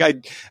identity. Like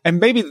and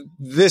maybe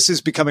this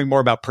is becoming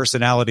more about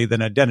personality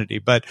than identity,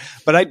 but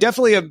I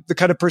definitely am the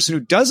kind of person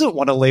who doesn't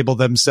want to label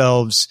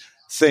themselves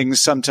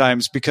things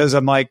sometimes, because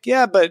I'm like,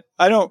 yeah, but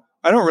I don't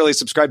really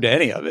subscribe to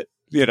any of it.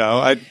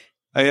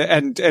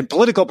 And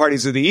political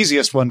parties are the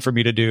easiest one for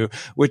me to do,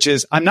 which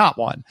is I'm not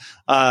one.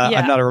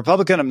 I'm not a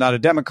Republican. I'm not a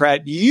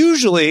Democrat.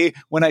 Usually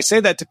when I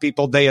say that to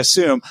people, they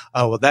assume,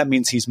 oh, well, that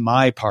means he's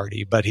my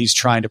party, but he's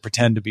trying to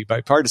pretend to be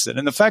bipartisan.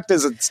 And the fact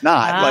is it's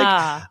not.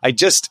 Like I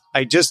just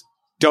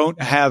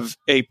don't have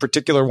a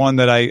particular one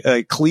that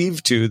I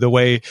cleave to the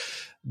way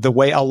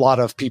a lot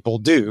of people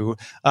do.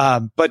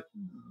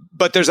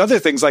 But there's other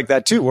things like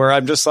that too, where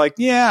I'm just like,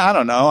 yeah, I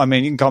don't know. I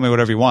mean, you can call me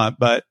whatever you want,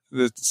 but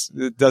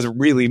it doesn't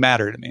really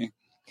matter to me.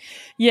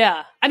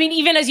 Yeah. I mean,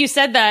 even as you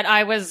said that,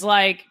 I was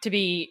like, to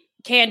be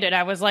candid,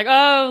 I was like,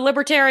 oh,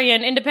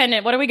 libertarian,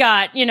 independent, what do we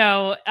got?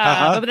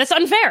 But that's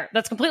unfair.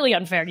 That's completely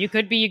unfair. You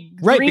could be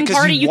Green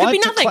Party, you could be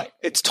nothing.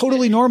 It's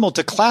totally normal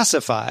to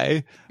classify,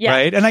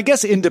 right? And I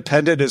guess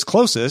independent is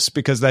closest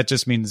because that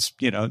just means,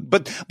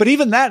 but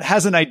even that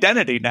has an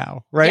identity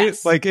now, right?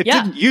 Yes. Like it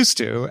didn't used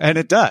to, and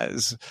it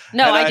does.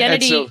 No,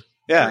 identity,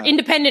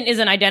 independent is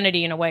an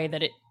identity in a way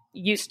that it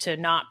used to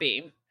not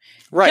be.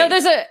 Right. No,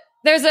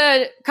 there's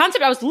a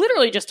concept I was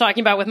literally just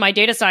talking about with my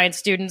data science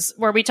students,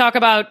 where we talk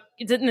about,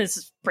 and this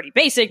is pretty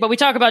basic, but we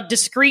talk about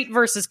discrete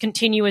versus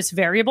continuous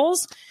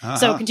variables.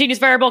 So continuous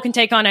variable can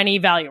take on any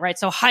value, right?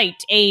 So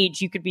height,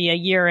 age, you could be a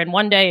year and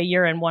 1 day, a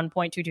year and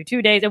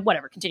 1.222 days,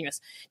 whatever,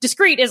 continuous.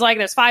 Discrete is like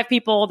there's 5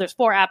 people, there's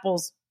 4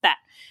 apples, that.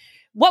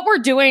 What we're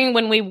doing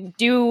when we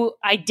do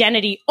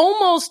identity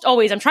almost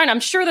always,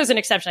 I'm sure there's an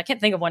exception, I can't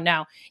think of one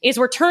now, is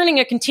we're turning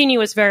a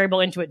continuous variable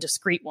into a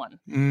discrete one.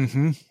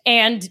 Mm-hmm.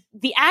 And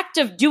the act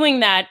of doing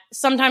that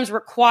sometimes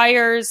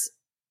requires,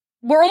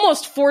 we're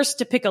almost forced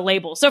to pick a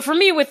label. So for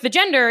me with the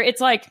gender,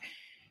 it's like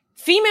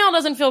female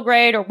doesn't feel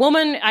great, or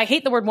woman, I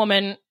hate the word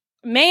woman,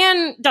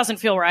 man doesn't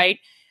feel right.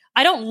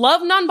 I don't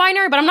love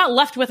non-binary, but I'm not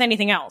left with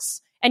anything else.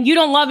 And you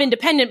don't love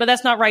independent, but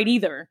that's not right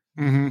either.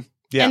 Mm-hmm.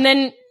 Yeah.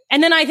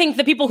 And then I think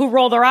the people who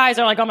roll their eyes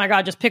are like, oh my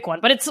God, just pick one.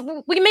 But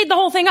we made the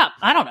whole thing up.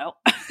 I don't know.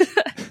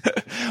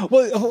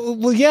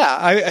 well,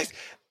 yeah.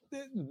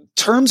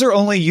 Terms are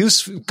only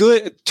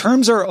good.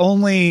 Terms are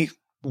only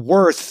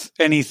worth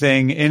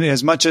anything in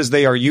as much as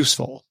they are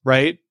useful,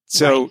 right?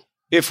 So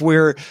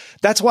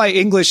that's why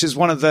English is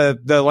one of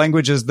the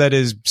languages that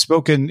is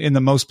spoken in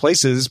the most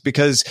places,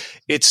 because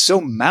it's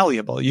so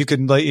malleable. You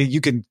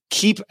can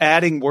keep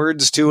adding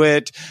words to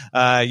it.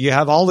 You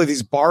have all of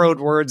these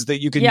borrowed words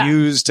that you can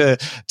use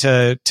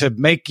to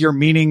make your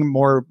meaning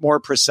more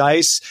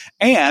precise.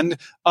 And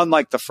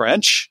unlike the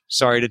French,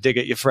 sorry to dig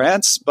at you,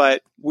 France,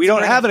 but we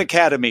don't have an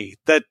academy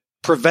that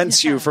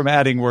prevents you from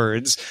adding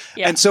words.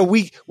 Yeah. And so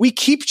we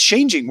keep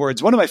changing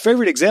words. One of my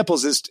favorite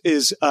examples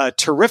is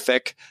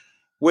terrific,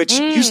 which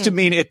used to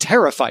mean it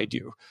terrified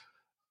you.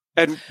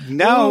 And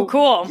now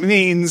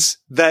means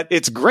that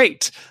it's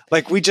great.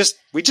 Like we just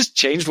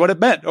changed what it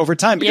meant over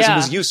time because it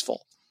was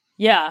useful.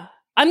 Yeah.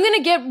 I'm going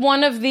to get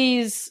one of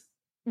these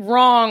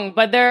wrong,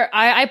 but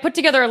I put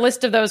together a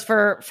list of those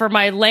for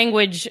my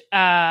language,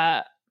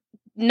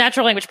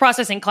 natural language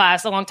processing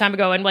class a long time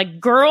ago. And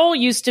like girl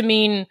used to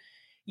mean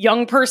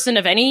young person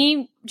of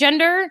any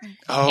gender.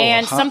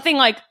 And something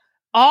like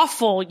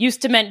awful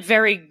used to meant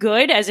very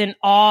good, as in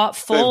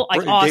awful,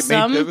 like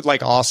awesome.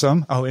 Like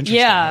awesome. Oh, interesting.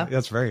 Yeah.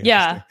 That's very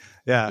interesting.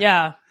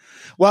 Yeah.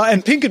 Well,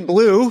 and pink and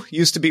blue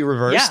used to be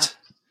reversed.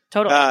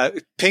 Yeah,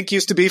 totally. Pink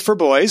used to be for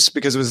boys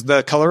because it was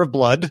the color of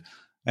blood,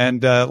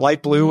 and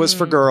light blue was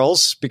for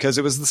girls because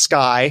it was the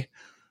sky.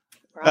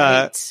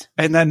 Right.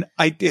 And then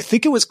I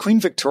think it was Queen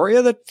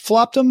Victoria that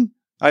flopped them.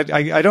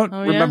 I don't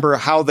remember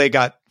how they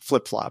got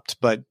flip-flopped,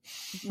 but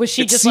was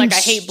she just like, I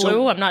hate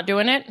blue, I'm not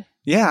doing it?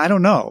 Yeah, I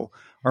don't know.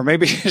 Or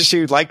maybe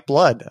she liked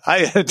blood.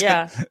 I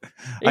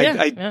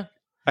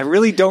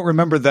really don't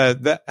remember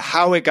the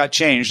how it got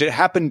changed. It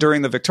happened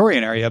during the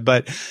Victorian era,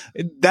 but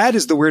that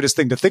is the weirdest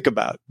thing to think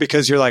about,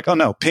 because you're like, oh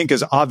no, pink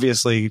is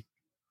obviously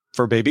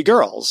for baby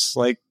girls.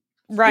 Like,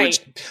 right.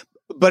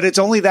 But it's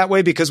only that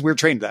way because we're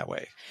trained that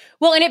way.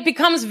 Well, and it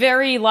becomes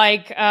very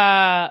like,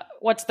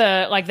 what's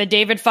the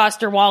David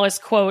Foster Wallace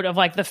quote of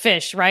like the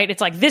fish, right?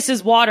 It's like, this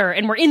is water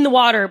and we're in the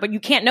water, but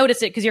you can't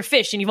notice it because you're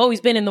fish and you've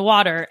always been in the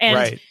water.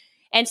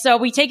 And so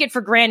we take it for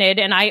granted.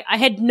 And I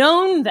had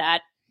known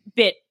that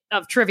bit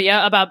of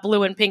trivia about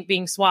blue and pink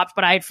being swapped,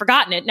 but I had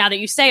forgotten it. Now that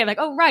you say it, I'm like,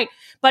 oh, right.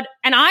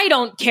 And I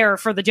don't care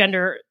for the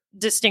gender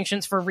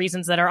distinctions for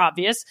reasons that are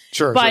obvious.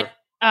 Sure. But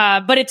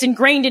it's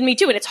ingrained in me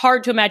too. And it's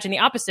hard to imagine the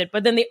opposite.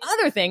 But then the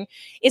other thing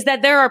is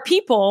that there are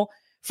people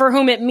for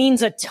whom it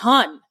means a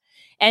ton.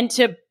 And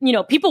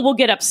people will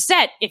get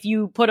upset if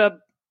you put a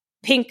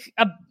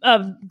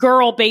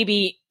girl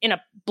baby in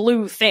a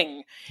blue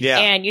thing. Yeah.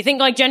 And you think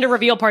like gender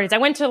reveal parties. I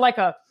went to like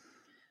a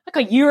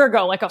year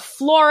ago, like a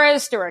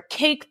florist or a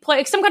cake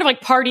place, some kind of like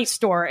party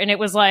store. And it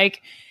was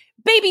like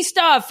baby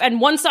stuff.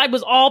 And one side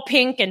was all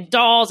pink and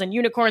dolls and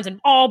unicorns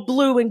and all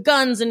blue and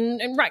guns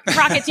and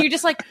rockets. And you're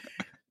just like,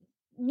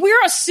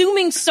 we're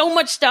assuming so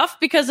much stuff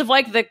because of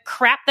like the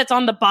crap that's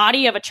on the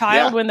body of a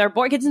child when they're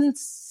born. It's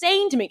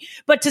insane to me.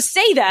 But to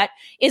say that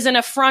is an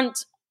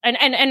affront. And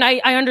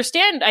I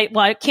understand.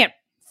 I can't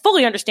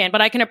fully understand,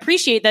 but I can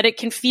appreciate that it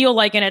can feel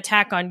like an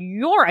attack on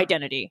your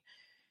identity.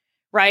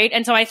 Right.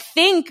 And so I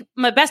think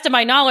my best of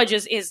my knowledge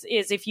is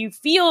if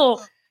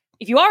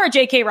you are a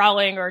J.K.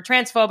 Rowling or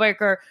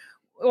transphobic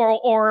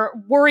or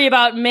worry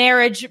about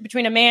marriage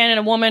between a man and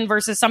a woman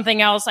versus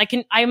something else,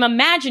 I'm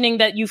imagining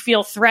that you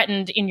feel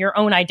threatened in your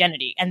own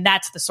identity. And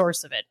that's the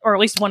source of it, or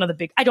at least one of the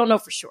big, I don't know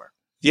for sure.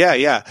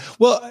 Yeah.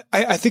 Well,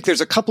 I think there's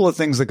a couple of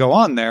things that go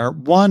on there.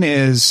 One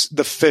is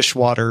the fish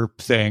water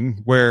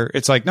thing where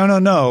it's like,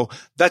 no,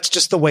 that's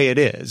just the way it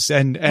is.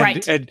 And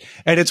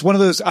it's one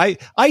of those,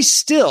 I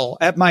still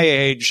at my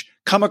age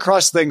come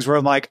across things where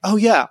I'm like, oh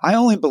yeah, I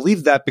only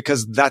believe that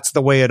because that's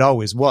the way it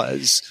always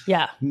was.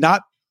 Yeah.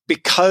 Not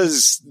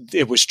because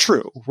it was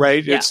true.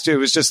 Right. Yeah. It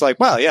was just like,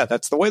 well, yeah,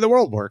 that's the way the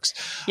world works.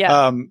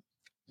 Yeah.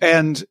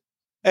 And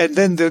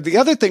then the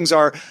other things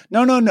are,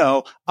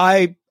 no,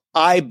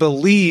 I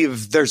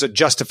believe there's a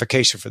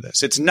justification for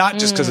this. It's not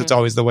just because it's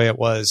always the way it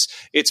was.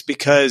 It's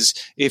because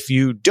if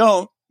you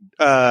don't,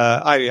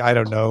 I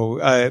don't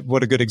know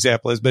what a good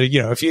example is, but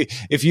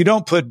if you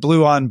don't put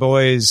blue on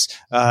boys,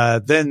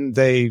 then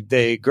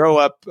they grow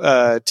up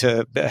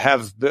to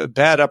have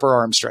bad upper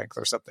arm strength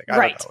or something. I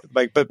don't know.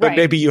 Like, but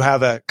maybe you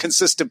have a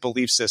consistent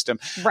belief system.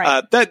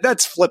 Right.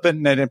 That's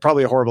flippant and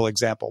probably a horrible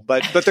example.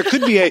 But there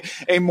could be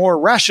a more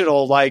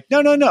rational, like,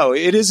 no.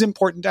 It is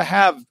important to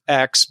have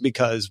X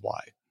because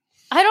Y.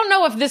 I don't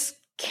know if this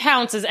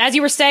counts as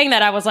you were saying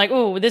that, I was like,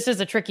 ooh, this is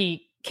a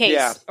tricky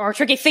case or a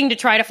tricky thing to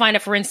try to find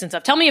a for instance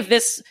of. Tell me if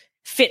this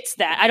fits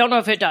that. I don't know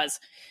if it does.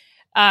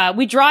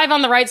 We drive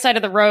on the right side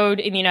of the road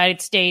in the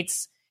United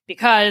States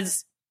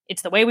because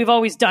it's the way we've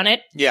always done it.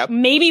 Yeah.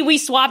 Maybe we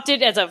swapped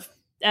it as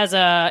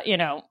a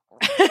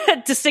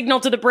to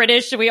signal to the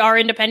British we are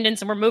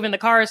independence and we're moving the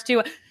cars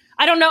too.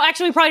 I don't know.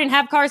 Actually, we probably didn't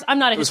have cars. I'm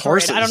not a historian.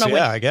 Horses. I don't know.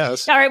 Yeah, I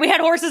guess. All right. We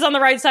had horses on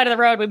the right side of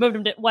the road. We moved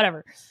them to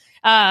whatever.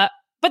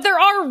 But there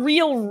are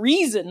real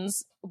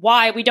reasons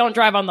why we don't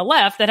drive on the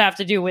left that have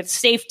to do with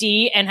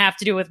safety and have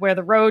to do with where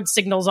the road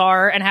signals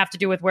are and have to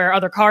do with where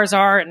other cars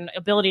are and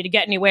ability to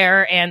get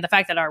anywhere and the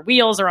fact that our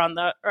wheels are on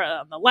the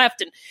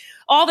left and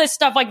all this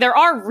stuff. Like, there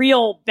are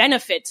real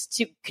benefits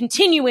to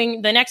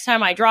continuing the next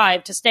time I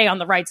drive to stay on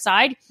the right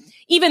side,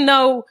 even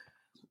though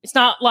it's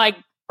not like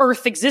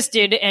Earth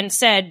existed and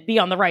said be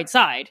on the right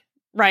side,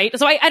 right?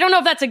 So I don't know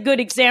if that's a good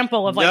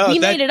example of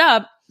like, made it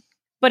up,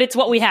 but it's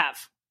what we have.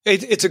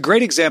 It's a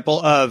great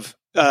example of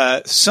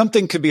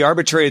something could be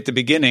arbitrary at the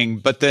beginning,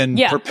 but then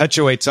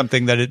perpetuate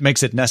something that it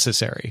makes it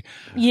necessary.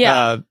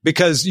 Yeah.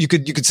 Because you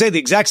could say the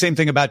exact same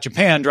thing about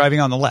Japan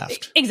driving on the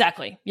left.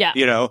 Exactly. Yeah.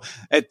 You know,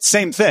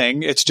 same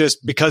thing. It's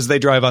just because they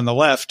drive on the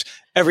left,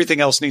 everything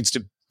else needs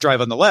to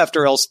drive on the left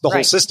or else the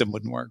whole system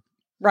wouldn't work.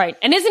 Right.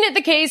 And isn't it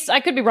the case, I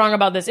could be wrong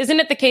about this, isn't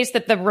it the case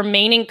that the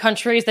remaining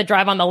countries that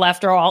drive on the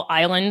left are all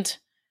island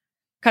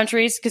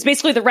countries? Because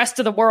basically the rest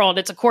of the world,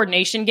 it's a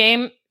coordination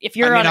game. If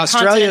you're on a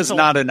Australia is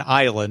not an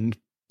island,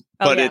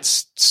 but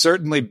it's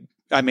certainly,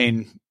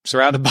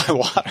 surrounded by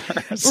water.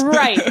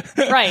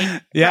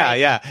 Right.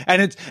 Yeah.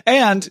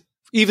 And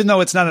even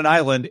though it's not an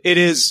island, it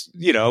is,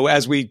 you know,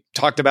 as we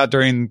talked about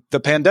during the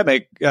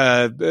pandemic,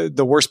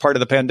 the worst part of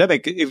the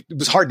pandemic, it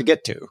was hard to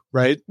get to,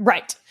 right?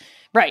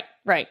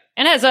 Right.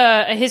 And has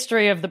a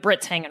history of the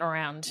Brits hanging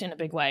around in a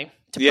big way,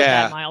 to put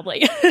that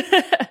mildly.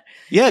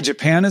 Yeah,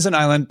 Japan is an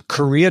island.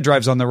 Korea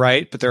drives on the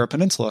right, but they're a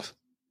peninsula.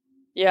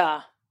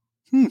 Yeah.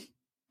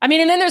 I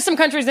mean, and then there's some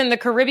countries in the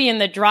Caribbean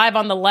that drive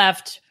on the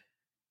left,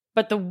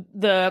 but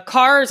the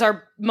cars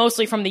are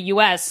mostly from the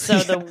U.S.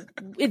 So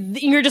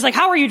you're just like,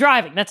 how are you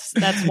driving? That's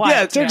why.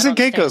 Yeah, Turks and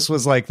Caicos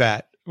was like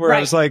that, where I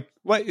was like,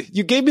 what?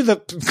 You gave me the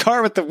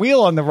car with the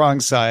wheel on the wrong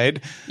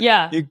side.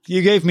 Yeah.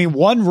 You gave me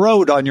one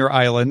road on your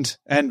island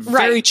and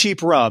very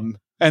cheap rum.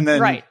 And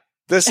then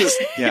this is,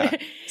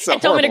 so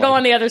and told me to go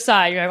on the other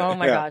side. You're like, oh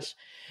my gosh.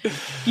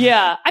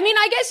 Yeah. I mean,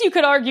 I guess you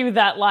could argue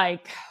that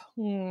like,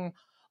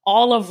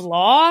 all of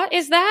law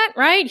is that,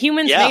 right?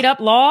 Humans made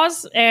up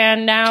laws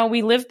and now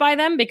we live by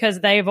them because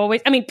they've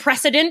always,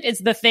 precedent is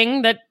the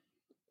thing that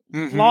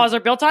laws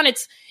are built on.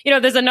 It's, you know,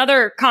 there's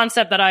another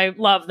concept that I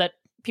love that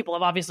people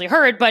have obviously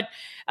heard, but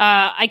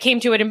I came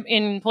to it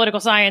in political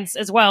science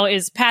as well,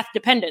 is path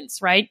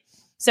dependence, right?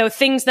 So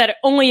things that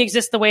only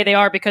exist the way they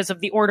are because of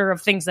the order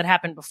of things that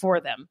happened before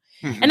them.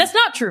 And that's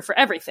not true for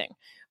everything,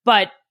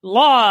 but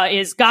law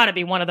is gotta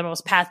be one of the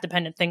most path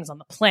dependent things on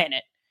the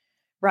planet.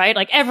 Right?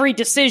 Like every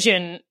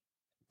decision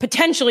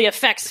potentially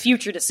affects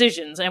future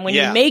decisions. And when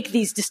you make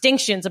these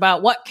distinctions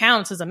about what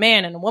counts as a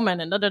man and a woman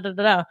and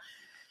da-da-da-da-da.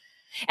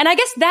 And I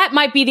guess that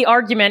might be the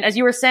argument. As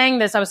you were saying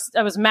this,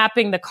 I was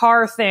mapping the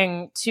car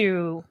thing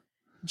to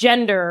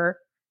gender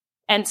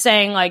and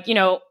saying like, you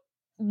know,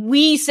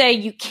 we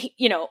say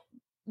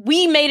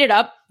we made it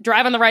up,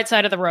 drive on the right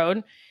side of the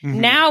road.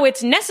 Now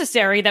it's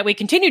necessary that we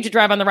continue to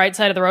drive on the right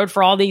side of the road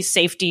for all these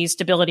safety,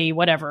 stability,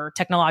 whatever,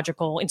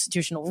 technological,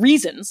 institutional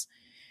reasons.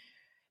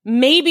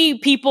 Maybe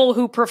people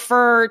who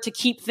prefer to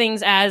keep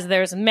things as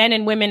there's men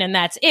and women and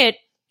that's it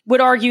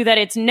would argue that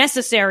it's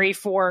necessary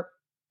for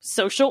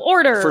social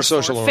order,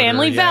 for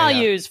family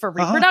values, for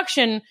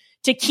reproduction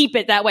to keep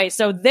it that way.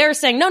 So they're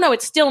saying, no,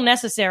 it's still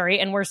necessary.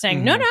 And we're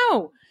saying,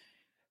 no,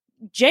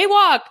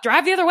 jaywalk,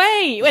 drive the other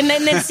way. And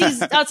then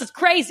sees us as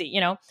crazy, you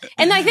know?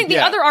 And I think the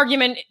other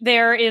argument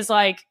there is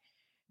like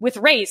with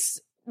race,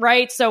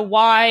 right? So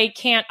why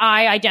can't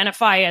I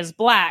identify as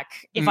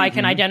black if I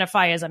can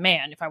identify as a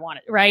man if I want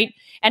it, right?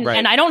 And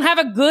I don't have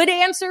a good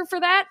answer for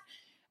that,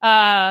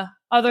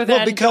 other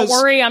than don't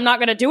worry, I'm not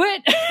going to do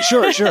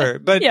it. Sure.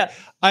 But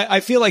I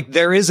feel like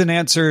there is an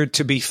answer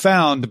to be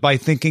found by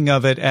thinking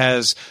of it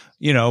as,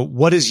 you know,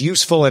 what is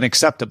useful and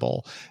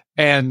acceptable.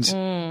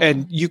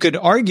 And you could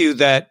argue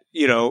that,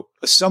 you know,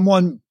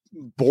 someone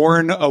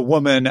born a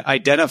woman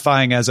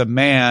identifying as a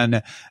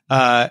man,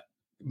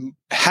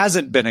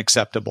 hasn't been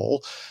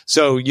acceptable.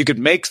 So you could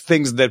make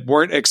things that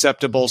weren't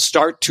acceptable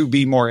start to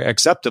be more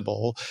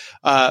acceptable.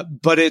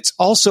 But it's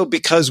also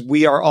because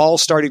we are all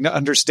starting to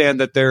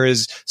understand that there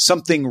is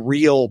something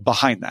real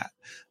behind that.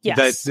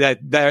 Yes.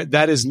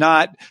 That is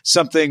not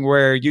something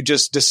where you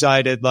just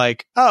decided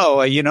like,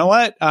 oh, you know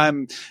what?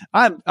 I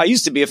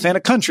used to be a fan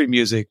of country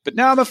music, but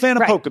now I'm a fan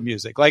of polka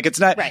music. Like it's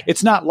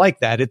not like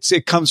that.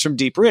 It comes from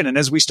deeper in. And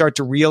as we start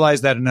to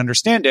realize that and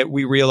understand it,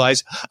 we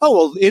realize, oh,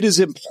 well, it is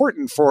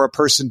important for a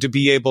person to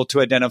be able to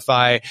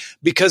identify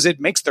because it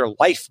makes their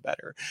life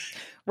better.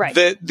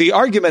 Right. The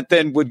argument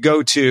then would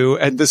go to,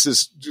 and this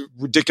is a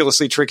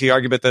ridiculously tricky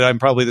argument that I'm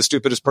probably the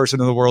stupidest person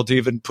in the world to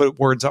even put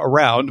words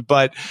around.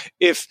 But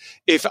if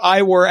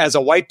I were as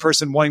a white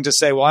person wanting to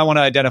say, well, I want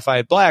to identify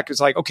as black,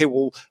 it's like, okay,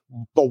 well,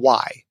 but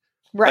why?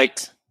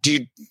 Right.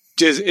 Like,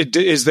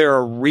 is there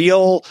a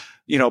real,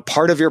 you know,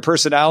 part of your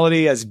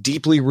personality as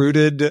deeply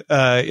rooted,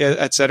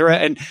 et cetera?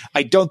 And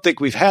I don't think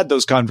we've had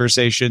those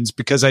conversations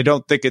because I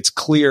don't think it's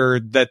clear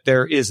that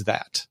there is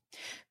that.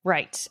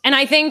 Right. And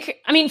I think,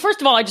 first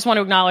of all, I just want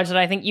to acknowledge that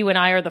I think you and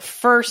I are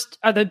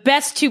the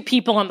best two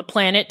people on the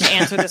planet to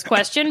answer this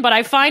question. But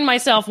I find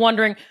myself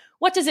wondering,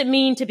 what does it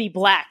mean to be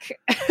Black?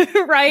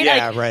 Right?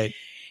 Yeah, right.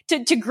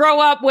 To grow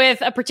up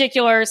with a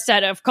particular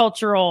set of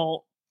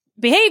cultural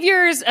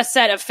behaviors, a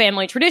set of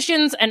family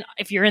traditions, and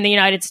if you're in the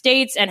United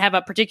States and have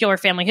a particular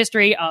family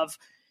history of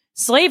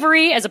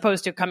slavery as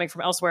opposed to coming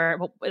from elsewhere,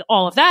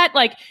 all of that,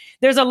 like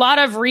there's a lot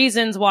of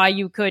reasons why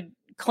you could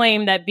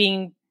claim that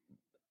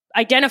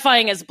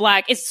identifying as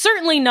Black is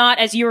certainly not,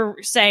 as you were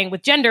saying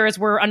with gender, as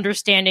we're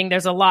understanding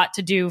there's a lot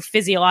to do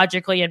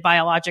physiologically and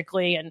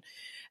biologically and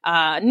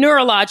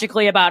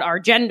neurologically about our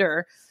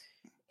gender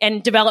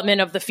and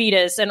development of the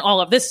fetus and all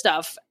of this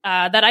stuff,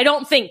 that I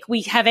don't think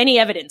we have any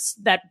evidence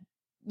that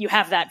you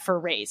have that for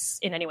race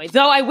in any way.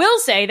 Though I will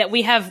say that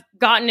we have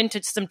gotten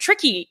into some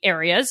tricky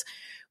areas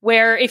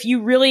where if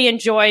you really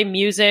enjoy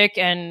music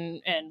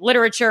and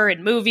literature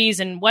and movies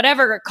and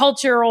whatever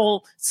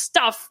cultural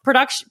stuff,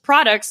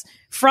 products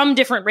from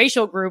different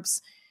racial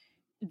groups,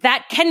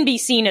 that can be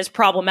seen as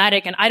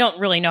problematic. And I don't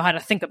really know how to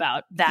think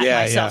about that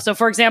myself. Yeah. So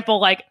for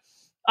example, like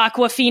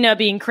Aquafina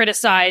being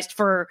criticized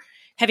for,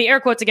 heavy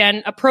air quotes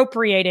again,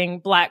 appropriating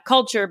Black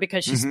culture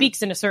because she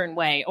speaks in a certain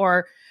way.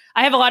 Or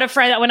I have a lot of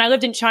friends, when I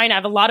lived in China, I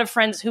have a lot of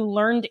friends who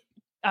learned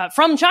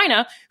from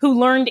China who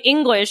learned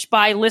English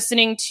by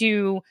listening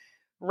to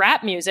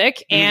rap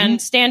music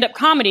and stand-up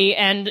comedy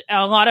and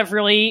a lot of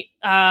really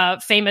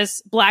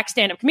famous Black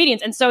stand-up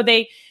comedians. And so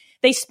they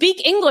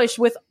speak English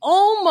with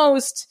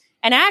almost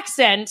an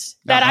accent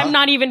that I'm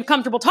not even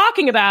comfortable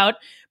talking about,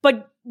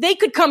 but they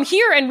could come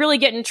here and really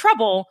get in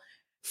trouble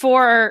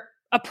for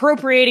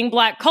appropriating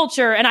Black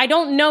culture. And I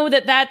don't know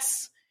that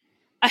that's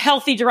a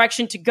healthy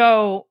direction to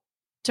go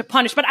to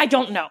punish, but I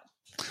don't know.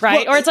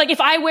 Right. Well, or it's like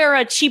if I wear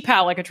a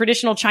qipao, like a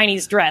traditional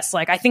Chinese dress,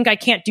 like I think I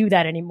can't do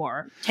that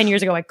anymore. 10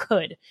 years ago, I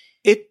could.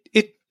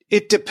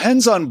 It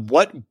depends on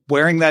what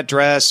wearing that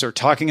dress or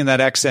talking in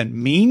that accent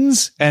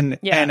means and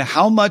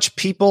how much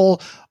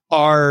people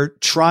are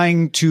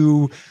trying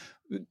to,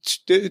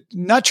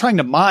 not trying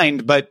to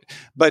mind, but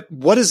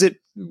what does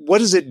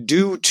it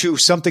do to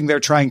something they're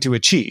trying to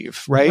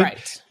achieve?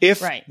 Right.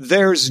 If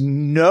there's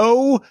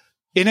no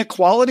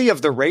inequality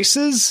of the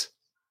races,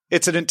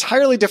 it's an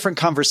entirely different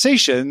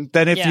conversation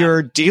than if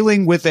you're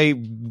dealing with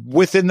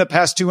within the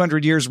past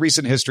 200 years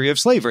recent history of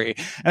slavery.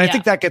 And I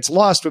think that gets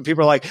lost when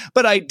people are like,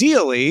 but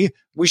ideally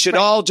we should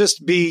all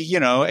just be,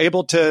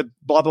 able to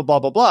blah, blah, blah,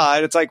 blah, blah.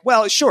 And it's like,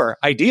 well, sure.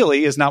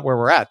 Ideally is not where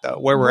we're at though.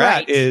 Where we're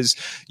at is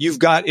you've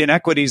got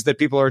inequities that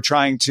people are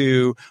trying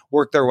to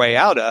work their way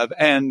out of.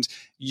 And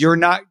you're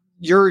not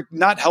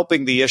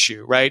helping the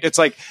issue, right? It's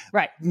like,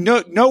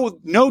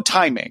 no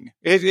timing.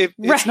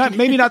 It's not,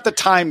 maybe not the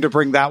time to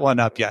bring that one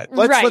up yet.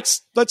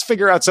 Let's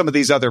figure out some of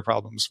these other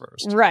problems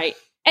first. Right.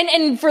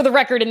 And for the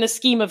record, in the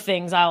scheme of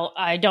things,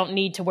 I don't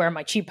need to wear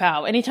my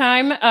qipao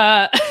anytime.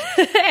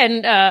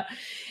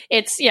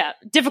 It's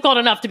difficult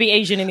enough to be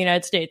Asian in the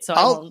United States. So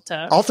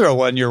I'll throw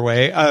one your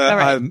way.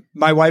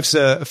 My wife's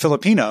a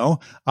Filipino.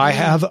 I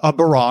have a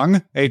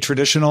barong, a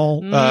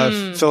traditional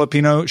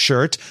Filipino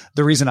shirt.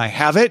 The reason I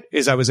have it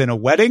is I was in a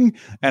wedding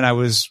and I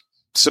was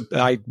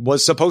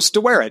supposed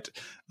to wear it.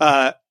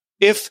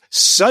 If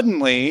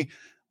suddenly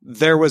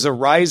there was a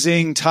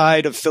rising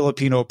tide of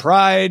Filipino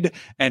pride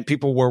and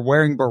people were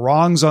wearing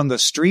barongs on the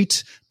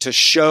street to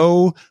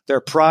show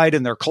their pride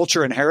and their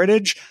culture and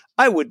heritage,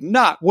 I would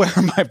not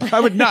I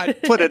would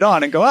not put it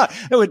on and go out.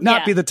 It would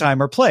not be the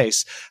time or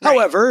place. Right.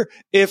 However,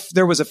 if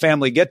there was a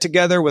family get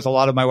together with a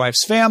lot of my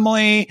wife's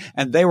family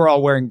and they were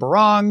all wearing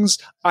barongs,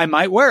 I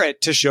might wear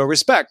it to show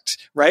respect,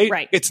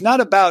 right? It's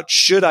not about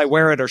should I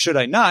wear it or should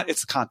I not?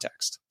 It's the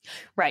context.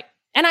 Right.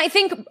 And I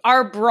think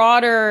our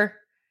broader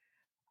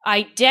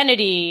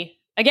identity,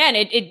 again,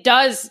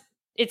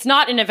 it's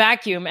not in a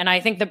vacuum. And I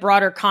think the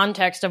broader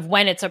context of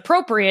when it's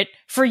appropriate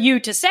for you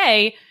to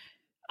say,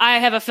 I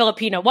have a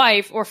Filipino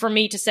wife, or for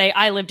me to say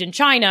I lived in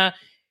China,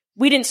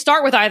 we didn't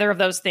start with either of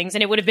those things.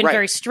 And it would have been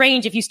very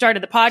strange if you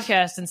started the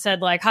podcast and said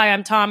like, hi,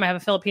 I'm Tom. I have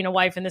a Filipino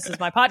wife and this is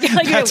my podcast.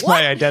 Like, that's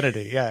my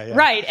identity. Yeah.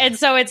 Right. And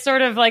so it's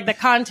sort of like the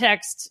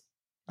context.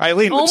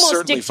 Eileen would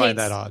certainly find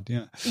that odd.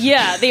 Yeah.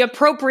 Yeah. The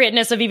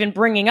appropriateness of even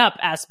bringing up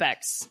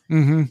aspects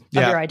of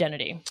your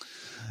identity.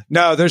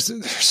 No, there's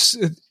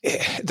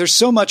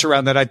so much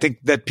around that I think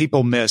that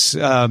people miss.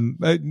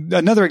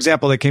 Another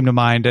example that came to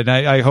mind, and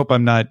I hope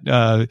I'm not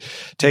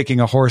taking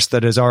a horse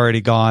that is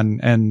already gone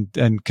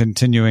and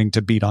continuing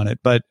to beat on it,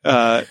 but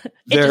it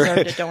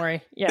deserved it. Don't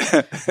worry. Yeah,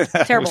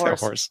 terrible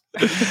horse.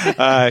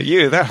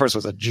 That horse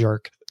was a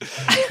jerk.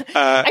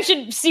 I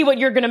should see what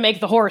you're going to make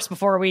the horse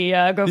before we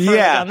go further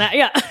on that.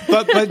 Yeah,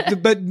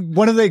 but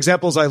one of the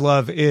examples I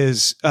love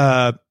is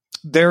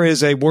there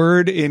is a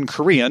word in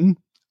Korean.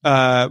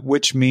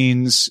 Which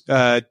means,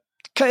 it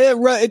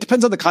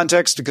depends on the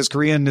context because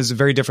Korean is a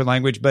very different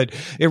language, but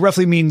it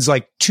roughly means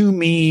like to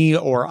me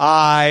or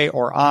I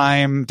or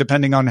I'm,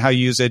 depending on how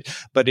you use it,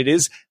 but it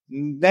is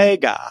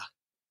nega.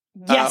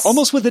 Yes.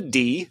 Almost with a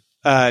D,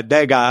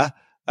 nega.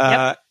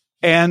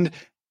 And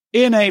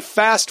in a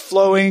fast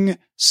flowing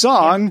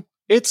song,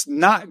 it's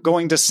not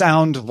going to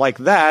sound like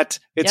that.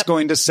 It's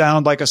going to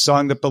sound like a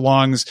song that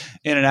belongs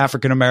in an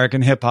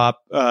African-American hip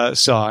hop,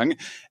 song.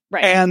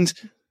 Right. And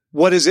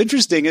what is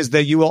interesting is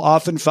that you will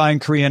often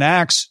find Korean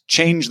acts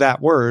change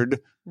that word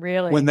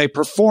Really? when they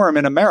perform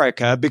in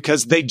America,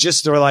 because they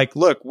just are like,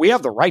 look, we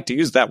have the right to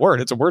use that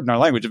word. It's a word in our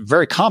language, a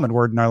very common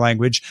word in our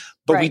language,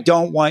 but we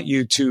don't want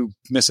you to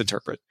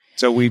misinterpret.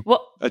 So we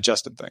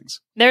adjusted things.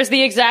 There's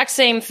the exact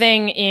same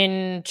thing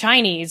in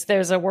Chinese.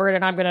 There's a word,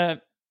 and I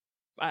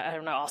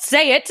don't know, I'll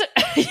say it.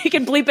 You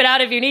can bleep it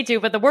out if you need to,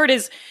 but the word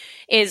is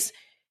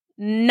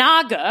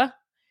naga,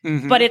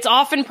 but it's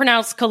often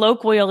pronounced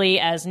colloquially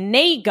as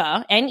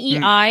nega,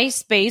 N-E-I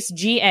space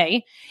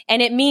G-A,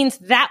 and it means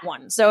that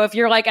one. So if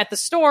you're like at the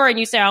store and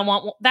you say, I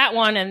want that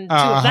one and two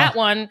of that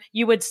one,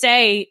 you would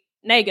say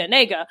nega,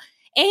 nega.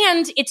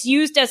 And it's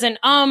used as an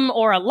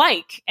or a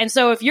like. And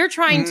so if you're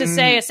trying to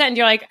say a sentence,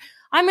 you're like,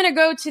 I'm going to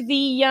go to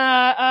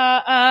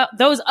the,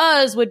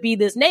 those would be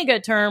this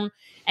nega term.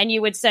 And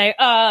you would say,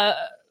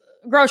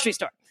 grocery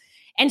store.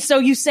 And so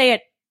you say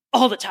it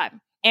all the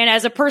time. And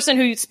as a person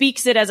who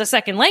speaks it as a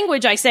second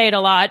language, I say it a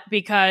lot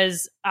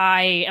because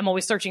I am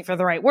always searching for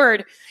the right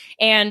word.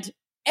 And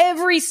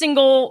every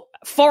single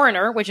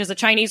foreigner, which is a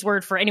Chinese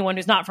word for anyone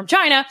who's not from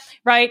China,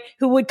 right,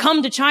 who would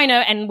come to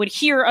China and would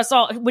hear us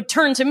all, would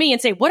turn to me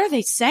and say, what are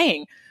they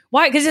saying?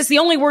 Why? Because it's the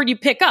only word you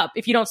pick up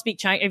if you don't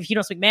speak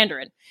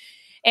Mandarin.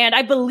 And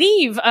I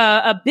believe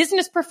a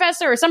business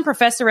professor or some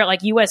professor at like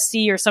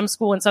USC or some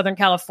school in Southern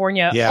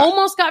California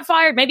almost got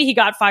fired. Maybe he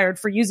got fired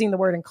for using the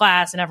word in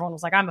class, and everyone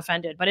was like, I'm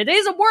offended. But it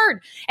is a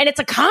word, and it's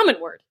a common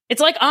word.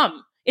 It's like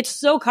It's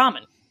so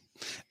common.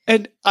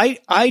 And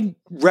I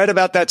read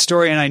about that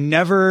story, and I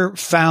never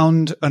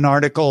found an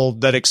article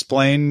that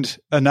explained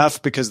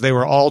enough because they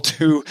were all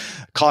too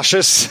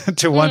cautious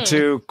to want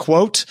to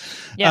quote.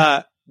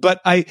 Yeah. But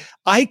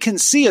I can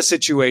see a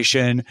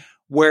situation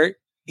where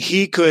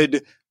he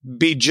could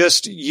be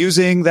just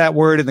using that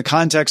word in the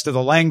context of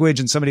the language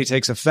and somebody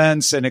takes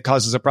offense and it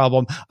causes a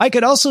problem. I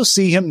could also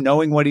see him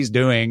knowing what he's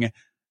doing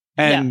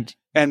and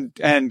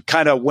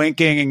kind of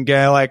winking and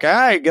go like,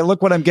 hey,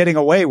 look what I'm getting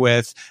away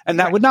with. And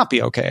that would not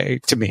be okay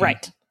to me.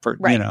 Right.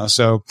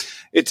 So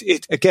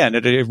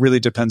it really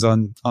depends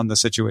on the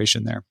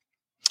situation there.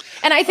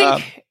 And I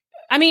think,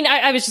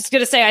 I was just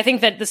going to say, I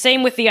think that the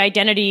same with the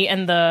identity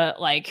and the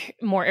like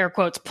more air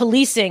quotes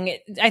policing.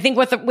 I think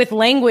with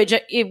language,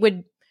 it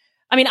would,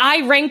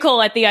 I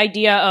rankle at the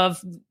idea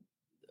of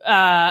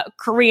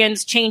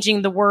Koreans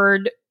changing the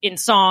word in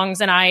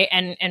songs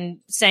and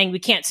saying we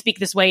can't speak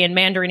this way in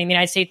Mandarin in the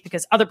United States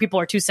because other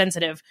people are too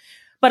sensitive.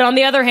 But on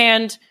the other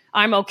hand,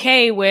 I'm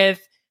okay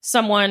with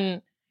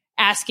someone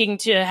asking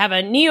to have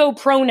a neo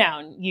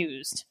pronoun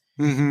used.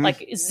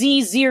 Like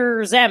Z,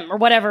 zir, zem, or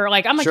whatever.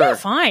 Like, I'm like, yeah,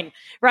 fine.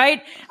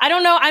 Right? I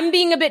don't know. I'm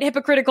being a bit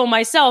hypocritical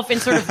myself in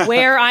sort of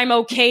where I'm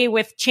okay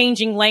with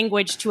changing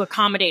language to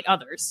accommodate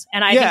others.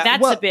 And I think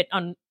that's a bit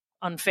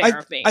unfair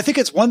of me. I think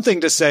it's one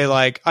thing to say,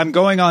 like, I'm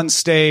going on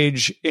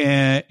stage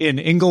in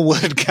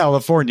Inglewood,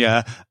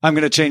 California. I'm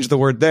going to change the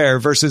word there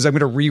versus I'm going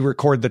to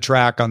re-record the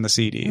track on the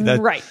CD.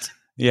 Right.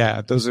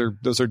 Yeah, those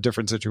are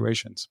different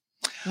situations.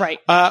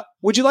 Right.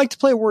 Would you like to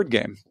play a word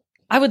game?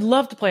 I would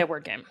love to play a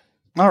word game.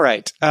 All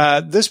right.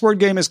 This word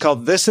game is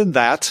called This and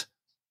That.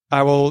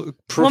 I will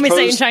propose... Want me to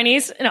say it in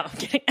Chinese? No, I'm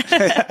kidding.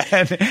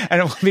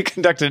 and it will be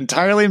conducted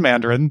entirely in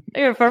Mandarin.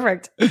 You're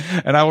perfect.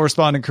 And I will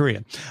respond in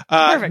Korean.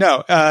 Perfect.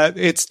 No,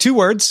 it's 2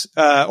 words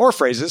or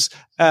phrases,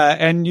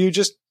 and you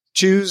just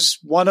choose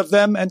one of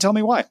them and tell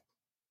me why.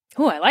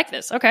 Oh, I like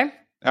this. Okay.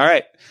 All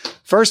right.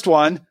 First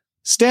one,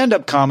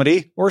 stand-up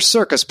comedy or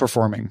circus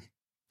performing?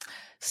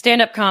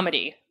 Stand-up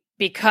comedy.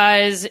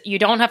 Because you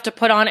don't have to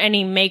put on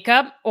any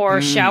makeup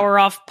or shower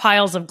off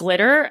piles of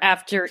glitter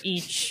after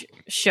each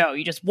show.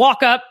 You just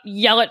walk up,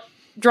 yell at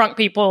drunk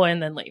people, and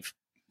then leave.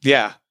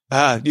 Yeah.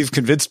 You've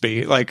convinced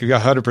me, like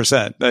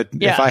 100%, that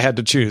if I had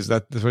to choose,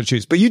 that's what I'd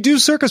choose. But you do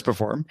circus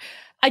perform.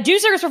 I do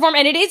circus perform,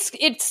 and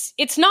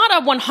it's not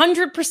a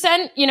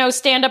 100%,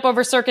 stand up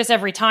over circus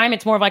every time.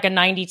 It's more of like a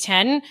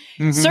 90-10.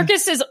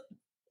 Circus is...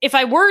 If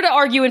I were to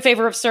argue in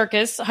favor of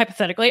circus,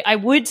 hypothetically, I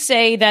would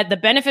say that the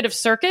benefit of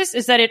circus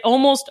is that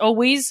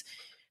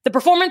the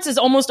performance is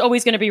almost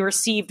always going to be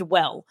received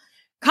well.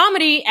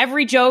 Comedy,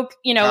 every joke,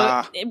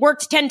 it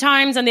worked 10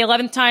 times and the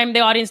 11th time the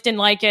audience didn't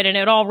like it and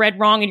it all read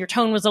wrong and your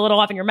tone was a little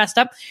off and you're messed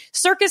up.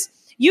 Circus,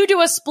 you do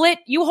a split,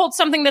 you hold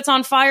something that's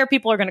on fire,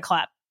 people are going to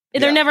clap.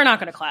 They're never not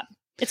going to clap.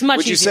 It's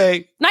much easier. Would you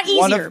say not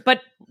easier, but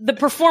the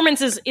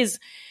performance is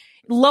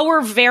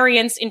lower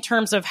variance in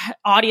terms of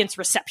audience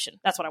reception.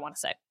 That's what I want to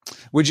say.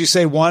 Would you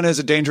say one is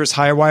a dangerous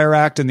high wire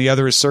act and the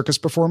other is circus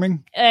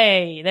performing?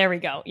 Hey, there we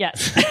go.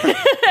 Yes.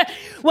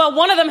 Well,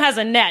 one of them has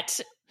a net.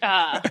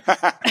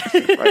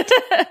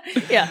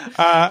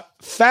 Yeah.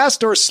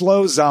 Fast or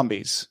slow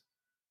zombies?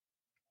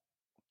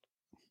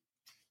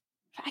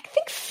 I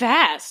think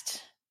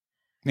fast.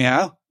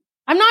 Yeah.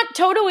 I'm not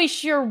totally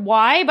sure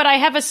why, but I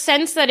have a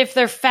sense that if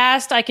they're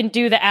fast, I can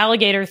do the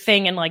alligator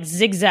thing and like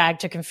zigzag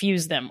to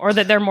confuse them, or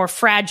that they're more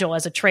fragile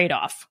as a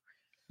trade-off.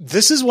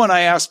 This is one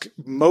I ask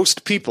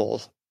most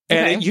people,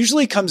 and it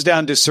usually comes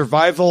down to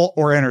survival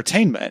or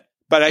entertainment.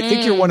 But I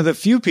think you're one of the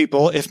few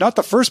people, if not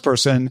the first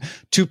person,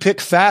 to pick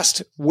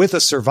fast with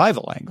a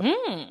survival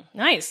angle.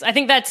 Nice. I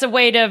think that's a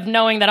way of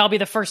knowing that I'll be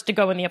the first to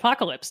go in the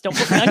apocalypse. Don't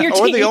put me on your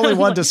team. Or the only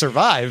one to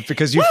survive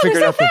because you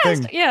figured out the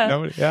thing.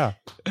 Yeah.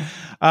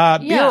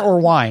 Beer or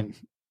wine?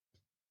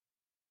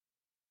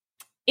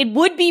 It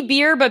would be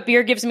beer, but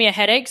beer gives me a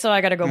headache, so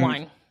I got to go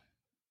wine.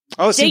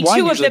 Oh, see,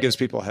 wine usually gives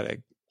people a headache.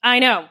 I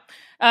know.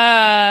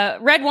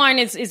 Red wine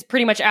is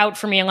pretty much out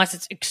for me unless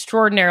it's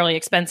extraordinarily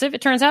expensive,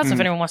 it turns out. So if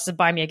anyone wants to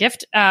buy me a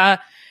gift.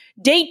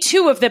 Day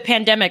 2 of the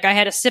pandemic, I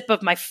had a sip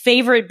of my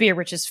favorite beer,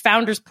 which is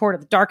Founder's Porter,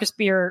 the darkest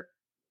beer.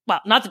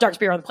 Well, not the darkest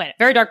beer on the planet.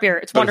 Very dark beer.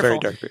 It's wonderful. Very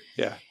dark beer.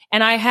 Yeah.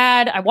 And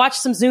I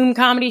watched some Zoom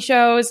comedy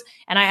shows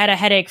and I had a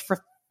headache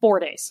for 4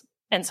 days.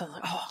 And so I was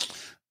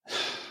like,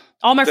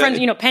 all my friends,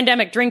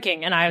 pandemic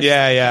drinking. And I was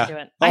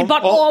doing it. I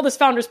bought all this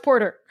Founder's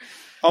Porter.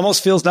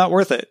 Almost feels not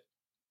worth it.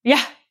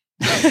 Yeah.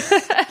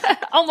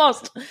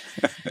 Almost.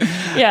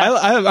 Yeah.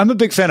 I'm a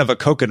big fan of a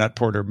coconut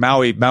porter.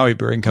 Maui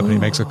Brewing Company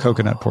makes a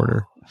coconut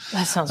porter.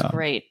 That sounds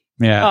great.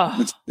 Yeah.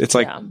 Oh, it's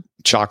like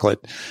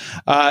chocolate.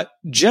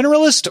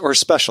 Generalist or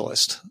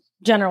specialist?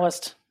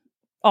 Generalist.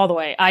 All the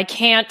way. I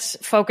can't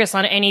focus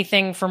on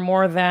anything for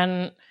more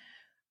than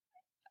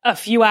a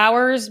few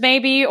hours,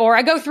 maybe, or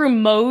I go through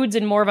modes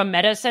in more of a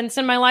meta sense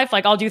in my life.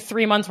 Like I'll do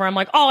 3 months where I'm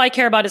like, all I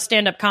care about is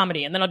stand-up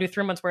comedy. And then I'll do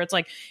 3 months where it's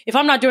like, if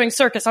I'm not doing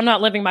circus, I'm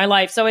not living my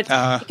life. So it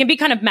can be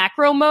kind of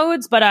macro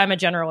modes, but I'm a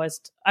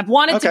generalist. I've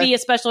wanted to be a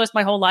specialist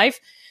my whole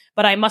life,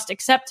 but I must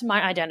accept my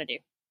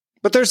identity.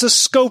 But there's a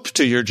scope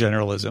to your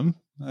generalism.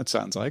 That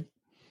sounds like.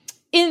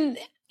 In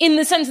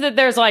the sense that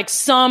there's like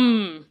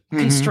some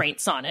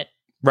constraints on it.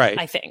 Right.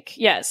 I think.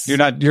 Yes. You're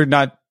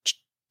not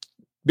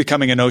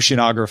becoming an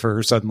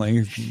oceanographer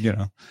suddenly,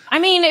 I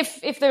mean,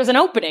 if there's an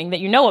opening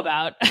that you know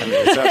about,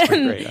 it sounds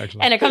pretty great,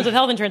 actually. And it comes with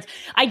health insurance.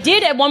 I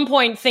did at one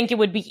point think it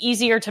would be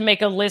easier to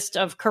make a list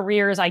of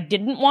careers I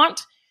didn't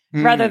want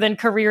rather than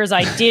careers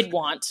I did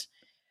want.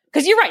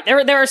 Because you're right,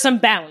 there are some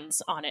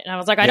bounds on it. And I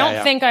was like, I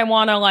don't think I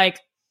want to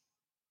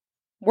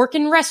work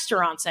in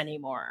restaurants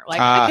anymore.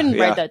 I can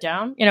write that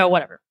down,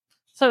 whatever.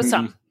 So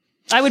some.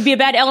 I would be a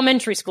bad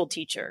elementary school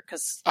teacher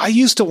because I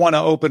used to want to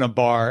open a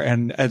bar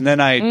and then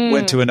I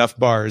went to enough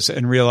bars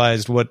and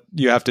realized what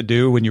you have to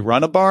do when you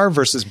run a bar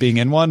versus being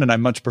in one. And I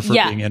much prefer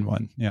being in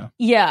one. Yeah.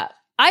 Yeah.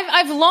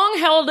 I've long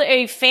held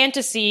a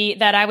fantasy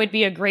that I would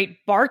be a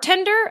great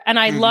bartender. And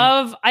I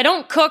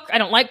don't cook. I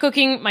don't like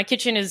cooking. My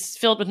kitchen is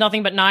filled with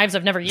nothing but knives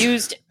I've never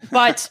used.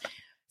 But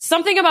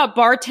something about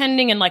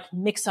bartending and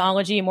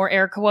mixology, more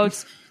air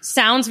quotes,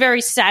 sounds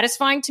very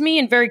satisfying to me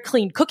and very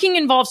clean. Cooking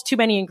involves too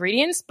many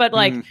ingredients, but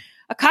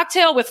a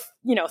cocktail with,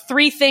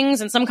 3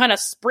 things and some kind of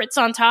spritz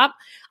on top.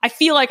 I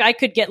feel like I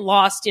could get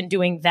lost in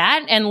doing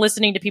that and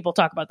listening to people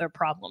talk about their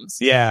problems.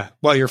 Yeah.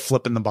 While you're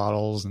flipping the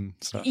bottles and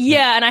stuff.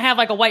 Yeah. And I have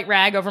a white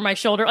rag over my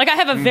shoulder. I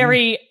have a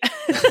very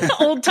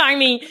old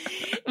timey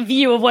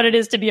view of what it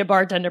is to be a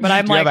bartender, but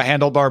you have a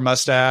handlebar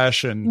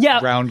mustache and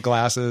round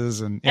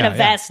glasses and a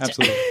vest.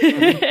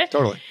 Absolutely.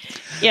 Totally.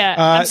 Yeah.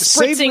 I'm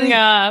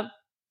spritzing,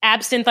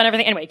 absinthe on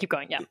everything. Anyway, keep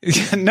going. Yeah.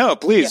 No,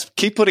 please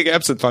keep putting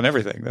absinthe on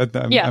everything.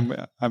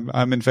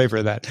 I'm in favor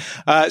of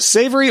that.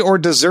 Savory or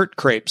dessert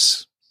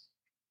crepes?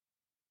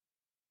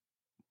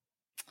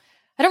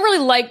 I don't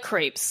really like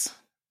crepes.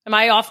 Am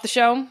I off the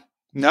show?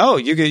 No,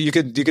 you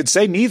could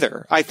say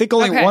neither. I think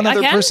only one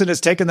other person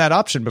has taken that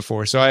option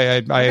before, so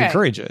I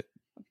encourage it.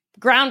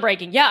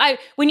 Groundbreaking. Yeah,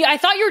 I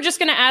thought you were just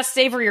going to ask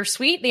savory or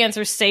sweet. The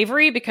answer is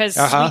savory because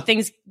sweet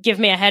things give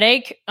me a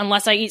headache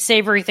unless I eat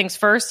savory things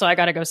first. So I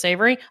got to go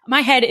savory.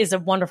 My head is a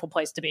wonderful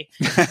place to be.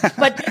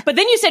 but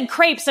then you said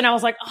crepes, and I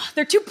was like,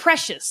 they're too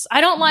precious. I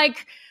don't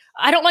like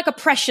a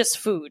precious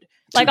food.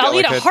 I'll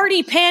eat a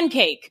hearty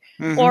pancake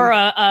or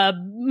a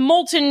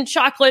molten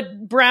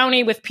chocolate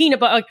brownie with peanut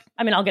butter.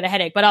 I'll get a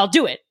headache, but I'll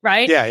do it.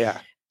 Right? Yeah.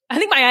 I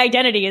think my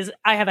identity is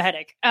I have a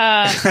headache.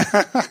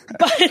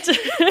 But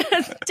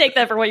take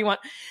that for what you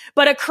want.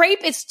 But a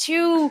crepe is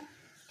too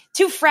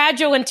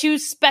fragile and too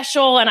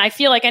special. And I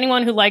feel like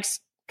anyone who likes,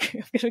 I'm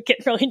going to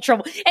get really in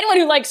trouble. Anyone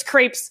who likes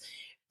crepes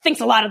thinks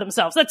a lot of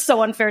themselves. That's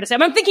so unfair to say.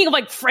 I'm thinking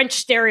of French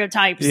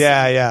stereotypes.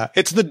 Yeah.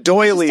 It's the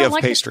doily of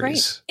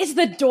pastries. It's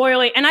the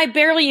doily. And I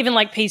barely even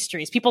like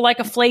pastries. People like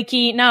a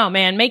flaky. No,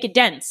 man, make it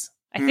dense.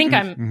 I think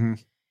am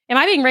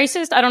I being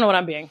racist? I don't know what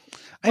I'm being.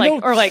 I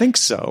don't think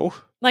so.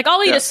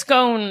 I'll eat a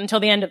scone until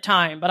the end of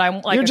time, but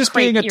I'm You're just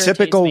being a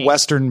typical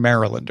Western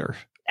Marylander.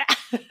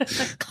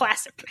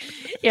 Classic.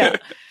 Yeah.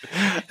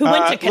 Who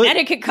went to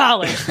Connecticut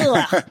College.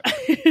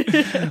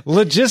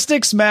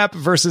 Logistics map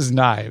versus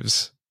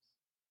knives.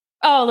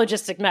 Oh,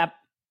 logistic map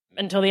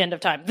until the end of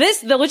time. The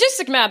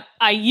logistic map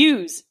I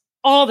use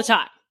all the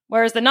time.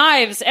 Whereas the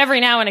knives, every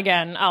now and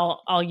again,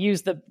 I'll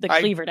use the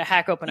cleaver to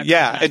hack open a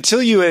coconut.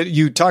 Until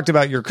you talked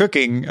about your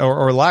cooking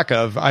or lack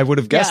of, I would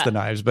have guessed the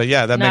knives. But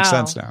that makes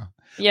sense now.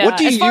 Yeah. What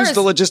do you use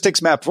the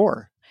logistics map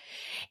for?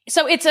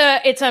 So it's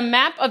a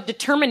map of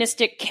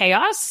deterministic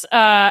chaos.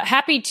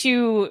 Happy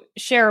to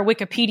share a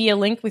Wikipedia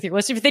link with your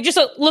listeners. If they just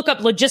look up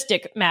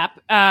logistic map,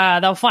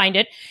 they'll find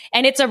it.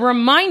 And it's a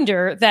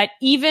reminder that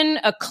even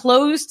a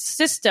closed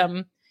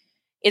system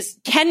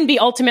can be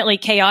ultimately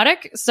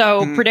chaotic.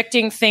 So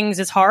predicting things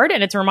is hard,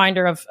 and it's a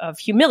reminder of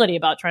humility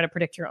about trying to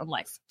predict your own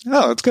life.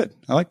 Oh, that's good.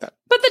 I like that.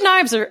 But the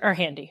knives are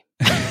handy.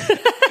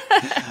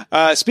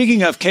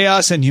 Speaking of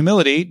chaos and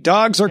humility,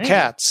 dogs or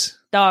cats?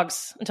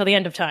 Dogs until the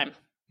end of time.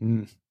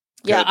 Good.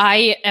 Yeah,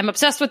 I am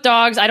obsessed with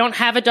dogs. I don't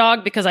have a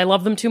dog because I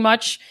love them too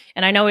much.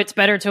 And I know it's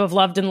better to have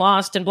loved and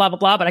lost and blah, blah,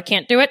 blah, but I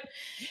can't do it.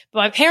 But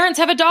my parents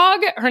have a dog.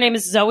 Her name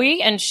is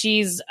Zoe, and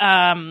she's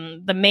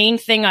the main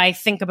thing I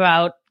think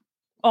about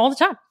all the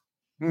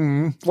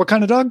time. What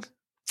kind of dog?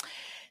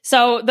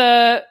 So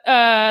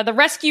the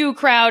rescue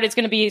crowd is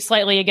going to be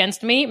slightly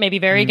against me, maybe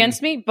very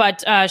against me,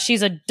 but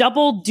she's a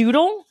double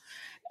doodle,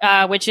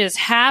 which is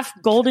half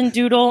golden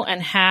doodle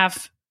and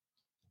half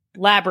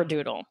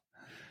labradoodle.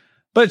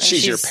 But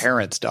she's your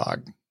parents'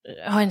 dog.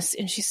 Oh, and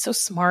she's so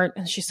smart,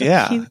 and she's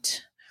so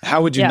cute.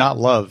 How would you not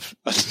love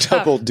a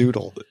double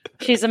doodle?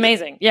 She's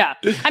amazing. Yeah.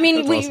 I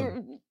mean, we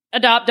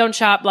adopt, don't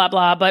shop, blah,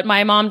 blah, but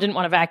my mom didn't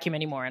want to vacuum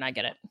anymore, and I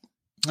get it.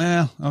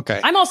 Yeah,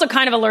 okay. I'm also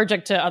kind of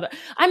allergic to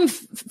I'm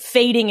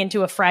fading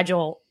into a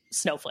fragile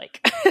snowflake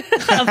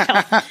of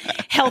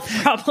health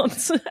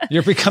problems.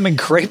 You're becoming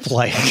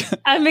crepe-like.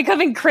 I'm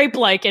becoming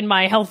crepe-like in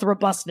my health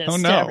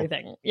robustness to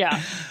everything.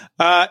 Yeah.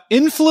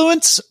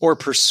 Influence or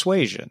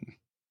persuasion?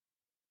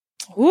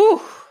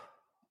 Ooh,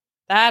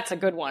 that's a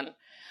good one.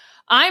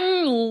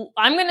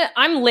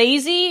 I'm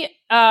lazy,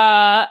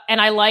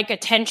 and I like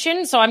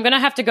attention, so I'm going to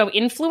have to go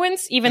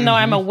influence, even though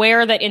I'm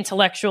aware that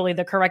intellectually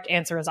the correct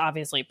answer is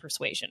obviously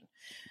persuasion.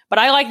 But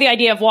I like the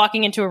idea of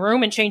walking into a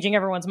room and changing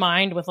everyone's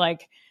mind with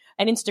like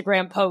an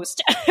Instagram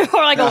post or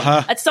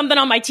like something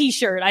on my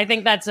t-shirt. I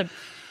think that's a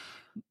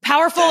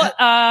powerful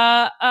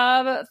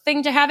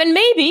thing to have. And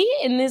maybe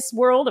in this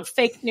world of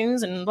fake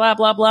news and blah,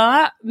 blah,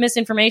 blah,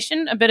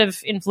 misinformation, a bit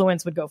of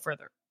influence would go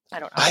further. I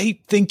don't know. I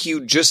think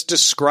you just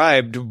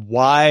described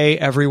why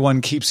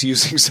everyone keeps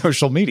using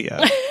social media.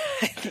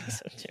 I think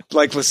so too.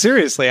 Like, well,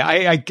 seriously,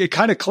 it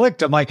kind of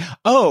clicked. I'm like,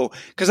 oh,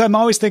 because I'm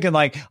always thinking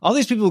like all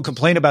these people who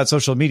complain about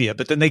social media,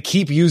 but then they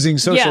keep using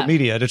social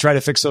media to try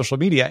to fix social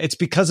media. It's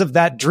because of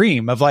that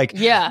dream of like,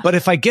 but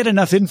if I get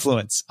enough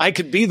influence, I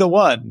could be the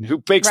one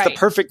who makes the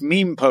perfect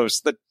meme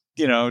post that,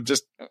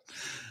 just,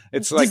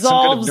 it's like some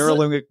kind of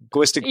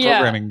neurolinguistic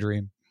programming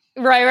dream.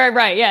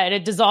 Right. Yeah. And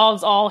it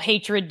dissolves all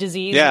hatred,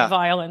 disease, and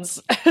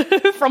violence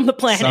from the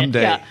planet.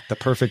 Someday, the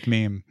perfect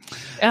meme.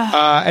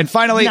 And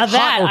finally,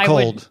 hot or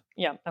cold?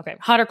 Okay.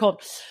 Hot or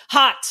cold?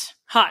 Hot.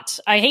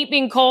 I hate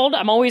being cold.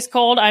 I'm always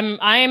cold.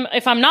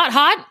 If I'm not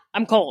hot,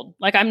 I'm cold.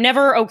 Like I'm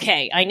never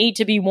okay. I need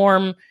to be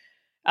warm.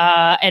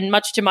 And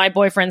much to my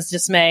boyfriend's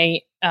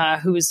dismay,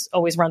 who's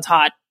always runs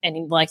hot and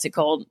he likes it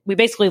cold. We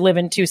basically live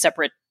in two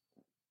separate,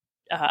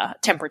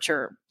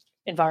 temperature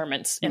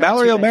environments.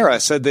 Mallory O'Mara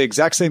said the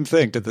exact same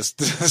thing to this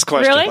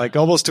question, really? Like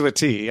almost to a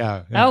T.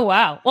 Yeah. Oh,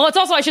 wow. Well, it's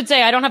also, I should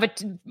say, I don't have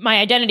my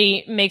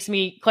identity makes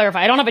me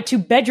clarify. I don't have a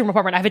 2-bedroom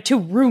apartment. I have a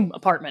 2-room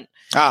apartment.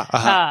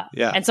 Yeah.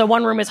 And so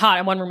one room is hot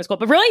and one room is cold.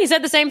 But really, he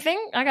said the same thing?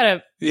 We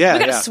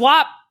gotta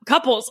swap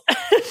couples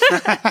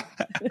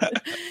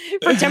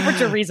for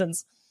temperature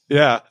reasons.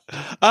 Yeah.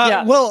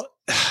 Well,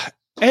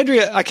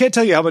 Andrea, I can't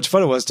tell you how much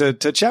fun it was to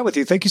chat with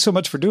you. Thank you so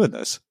much for doing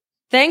this.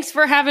 Thanks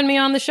for having me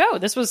on the show.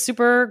 This was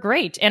super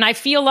great. And I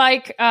feel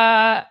like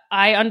I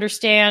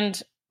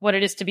understand what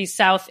it is to be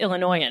South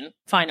Illinoisan,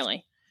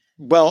 finally.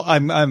 Well,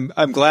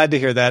 I'm glad to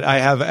hear that. I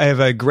have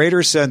a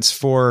greater sense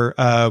for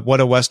what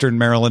a Western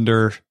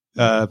Marylander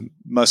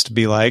must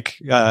be like.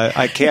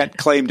 I can't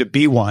claim to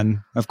be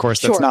one. Of course,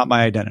 that's not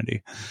my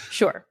identity.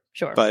 Sure.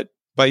 But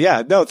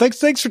yeah, no,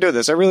 thanks for doing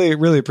this. I really,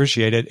 really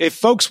appreciate it. If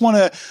folks want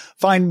to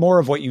find more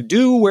of what you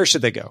do, where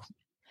should they go?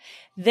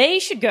 They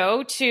should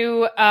go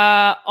to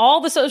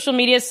all the social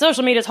media.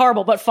 Social media is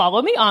horrible, but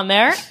follow me on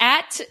there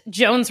at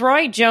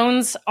Jones-Rooy,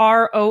 Jones,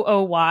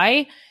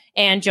 ROOY,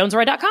 and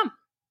jonesroy.com.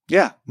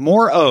 Yeah,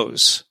 more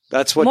O's.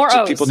 That's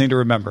what people need to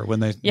remember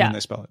when they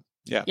spell it.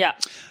 Yeah.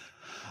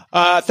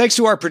 Thanks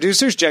to our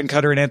producers, Jen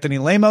Cutter and Anthony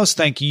Lemos.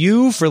 Thank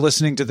you for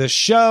listening to this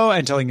show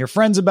and telling your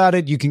friends about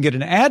it. You can get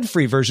an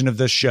ad-free version of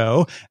this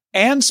show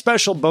and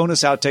special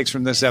bonus outtakes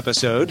from this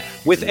episode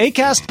with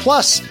Acast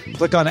Plus.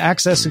 Click on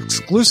Access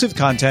exclusive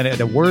content at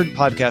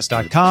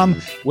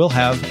awordpodcast.com. We'll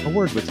have a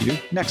word with you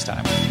next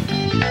time.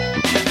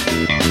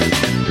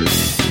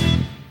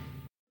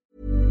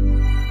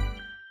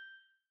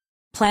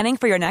 Planning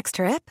for your next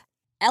trip?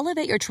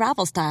 Elevate your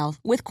travel style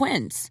with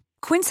Quince.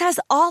 Quince has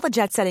all the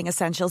jet-setting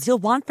essentials you'll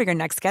want for your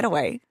next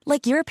getaway,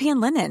 like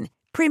European linen,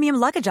 premium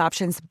luggage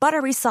options,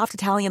 buttery soft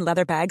Italian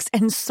leather bags,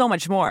 and so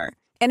much more.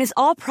 And is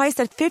all priced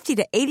at 50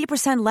 to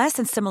 80% less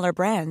than similar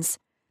brands.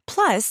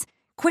 Plus,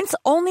 Quince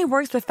only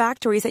works with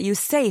factories that use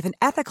safe and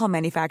ethical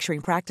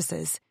manufacturing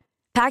practices.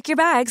 Pack your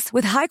bags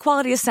with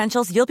high-quality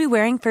essentials you'll be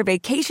wearing for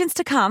vacations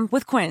to come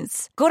with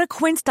Quince. Go to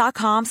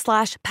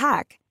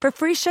quince.com/pack for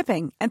free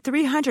shipping and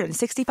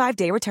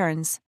 365-day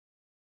returns.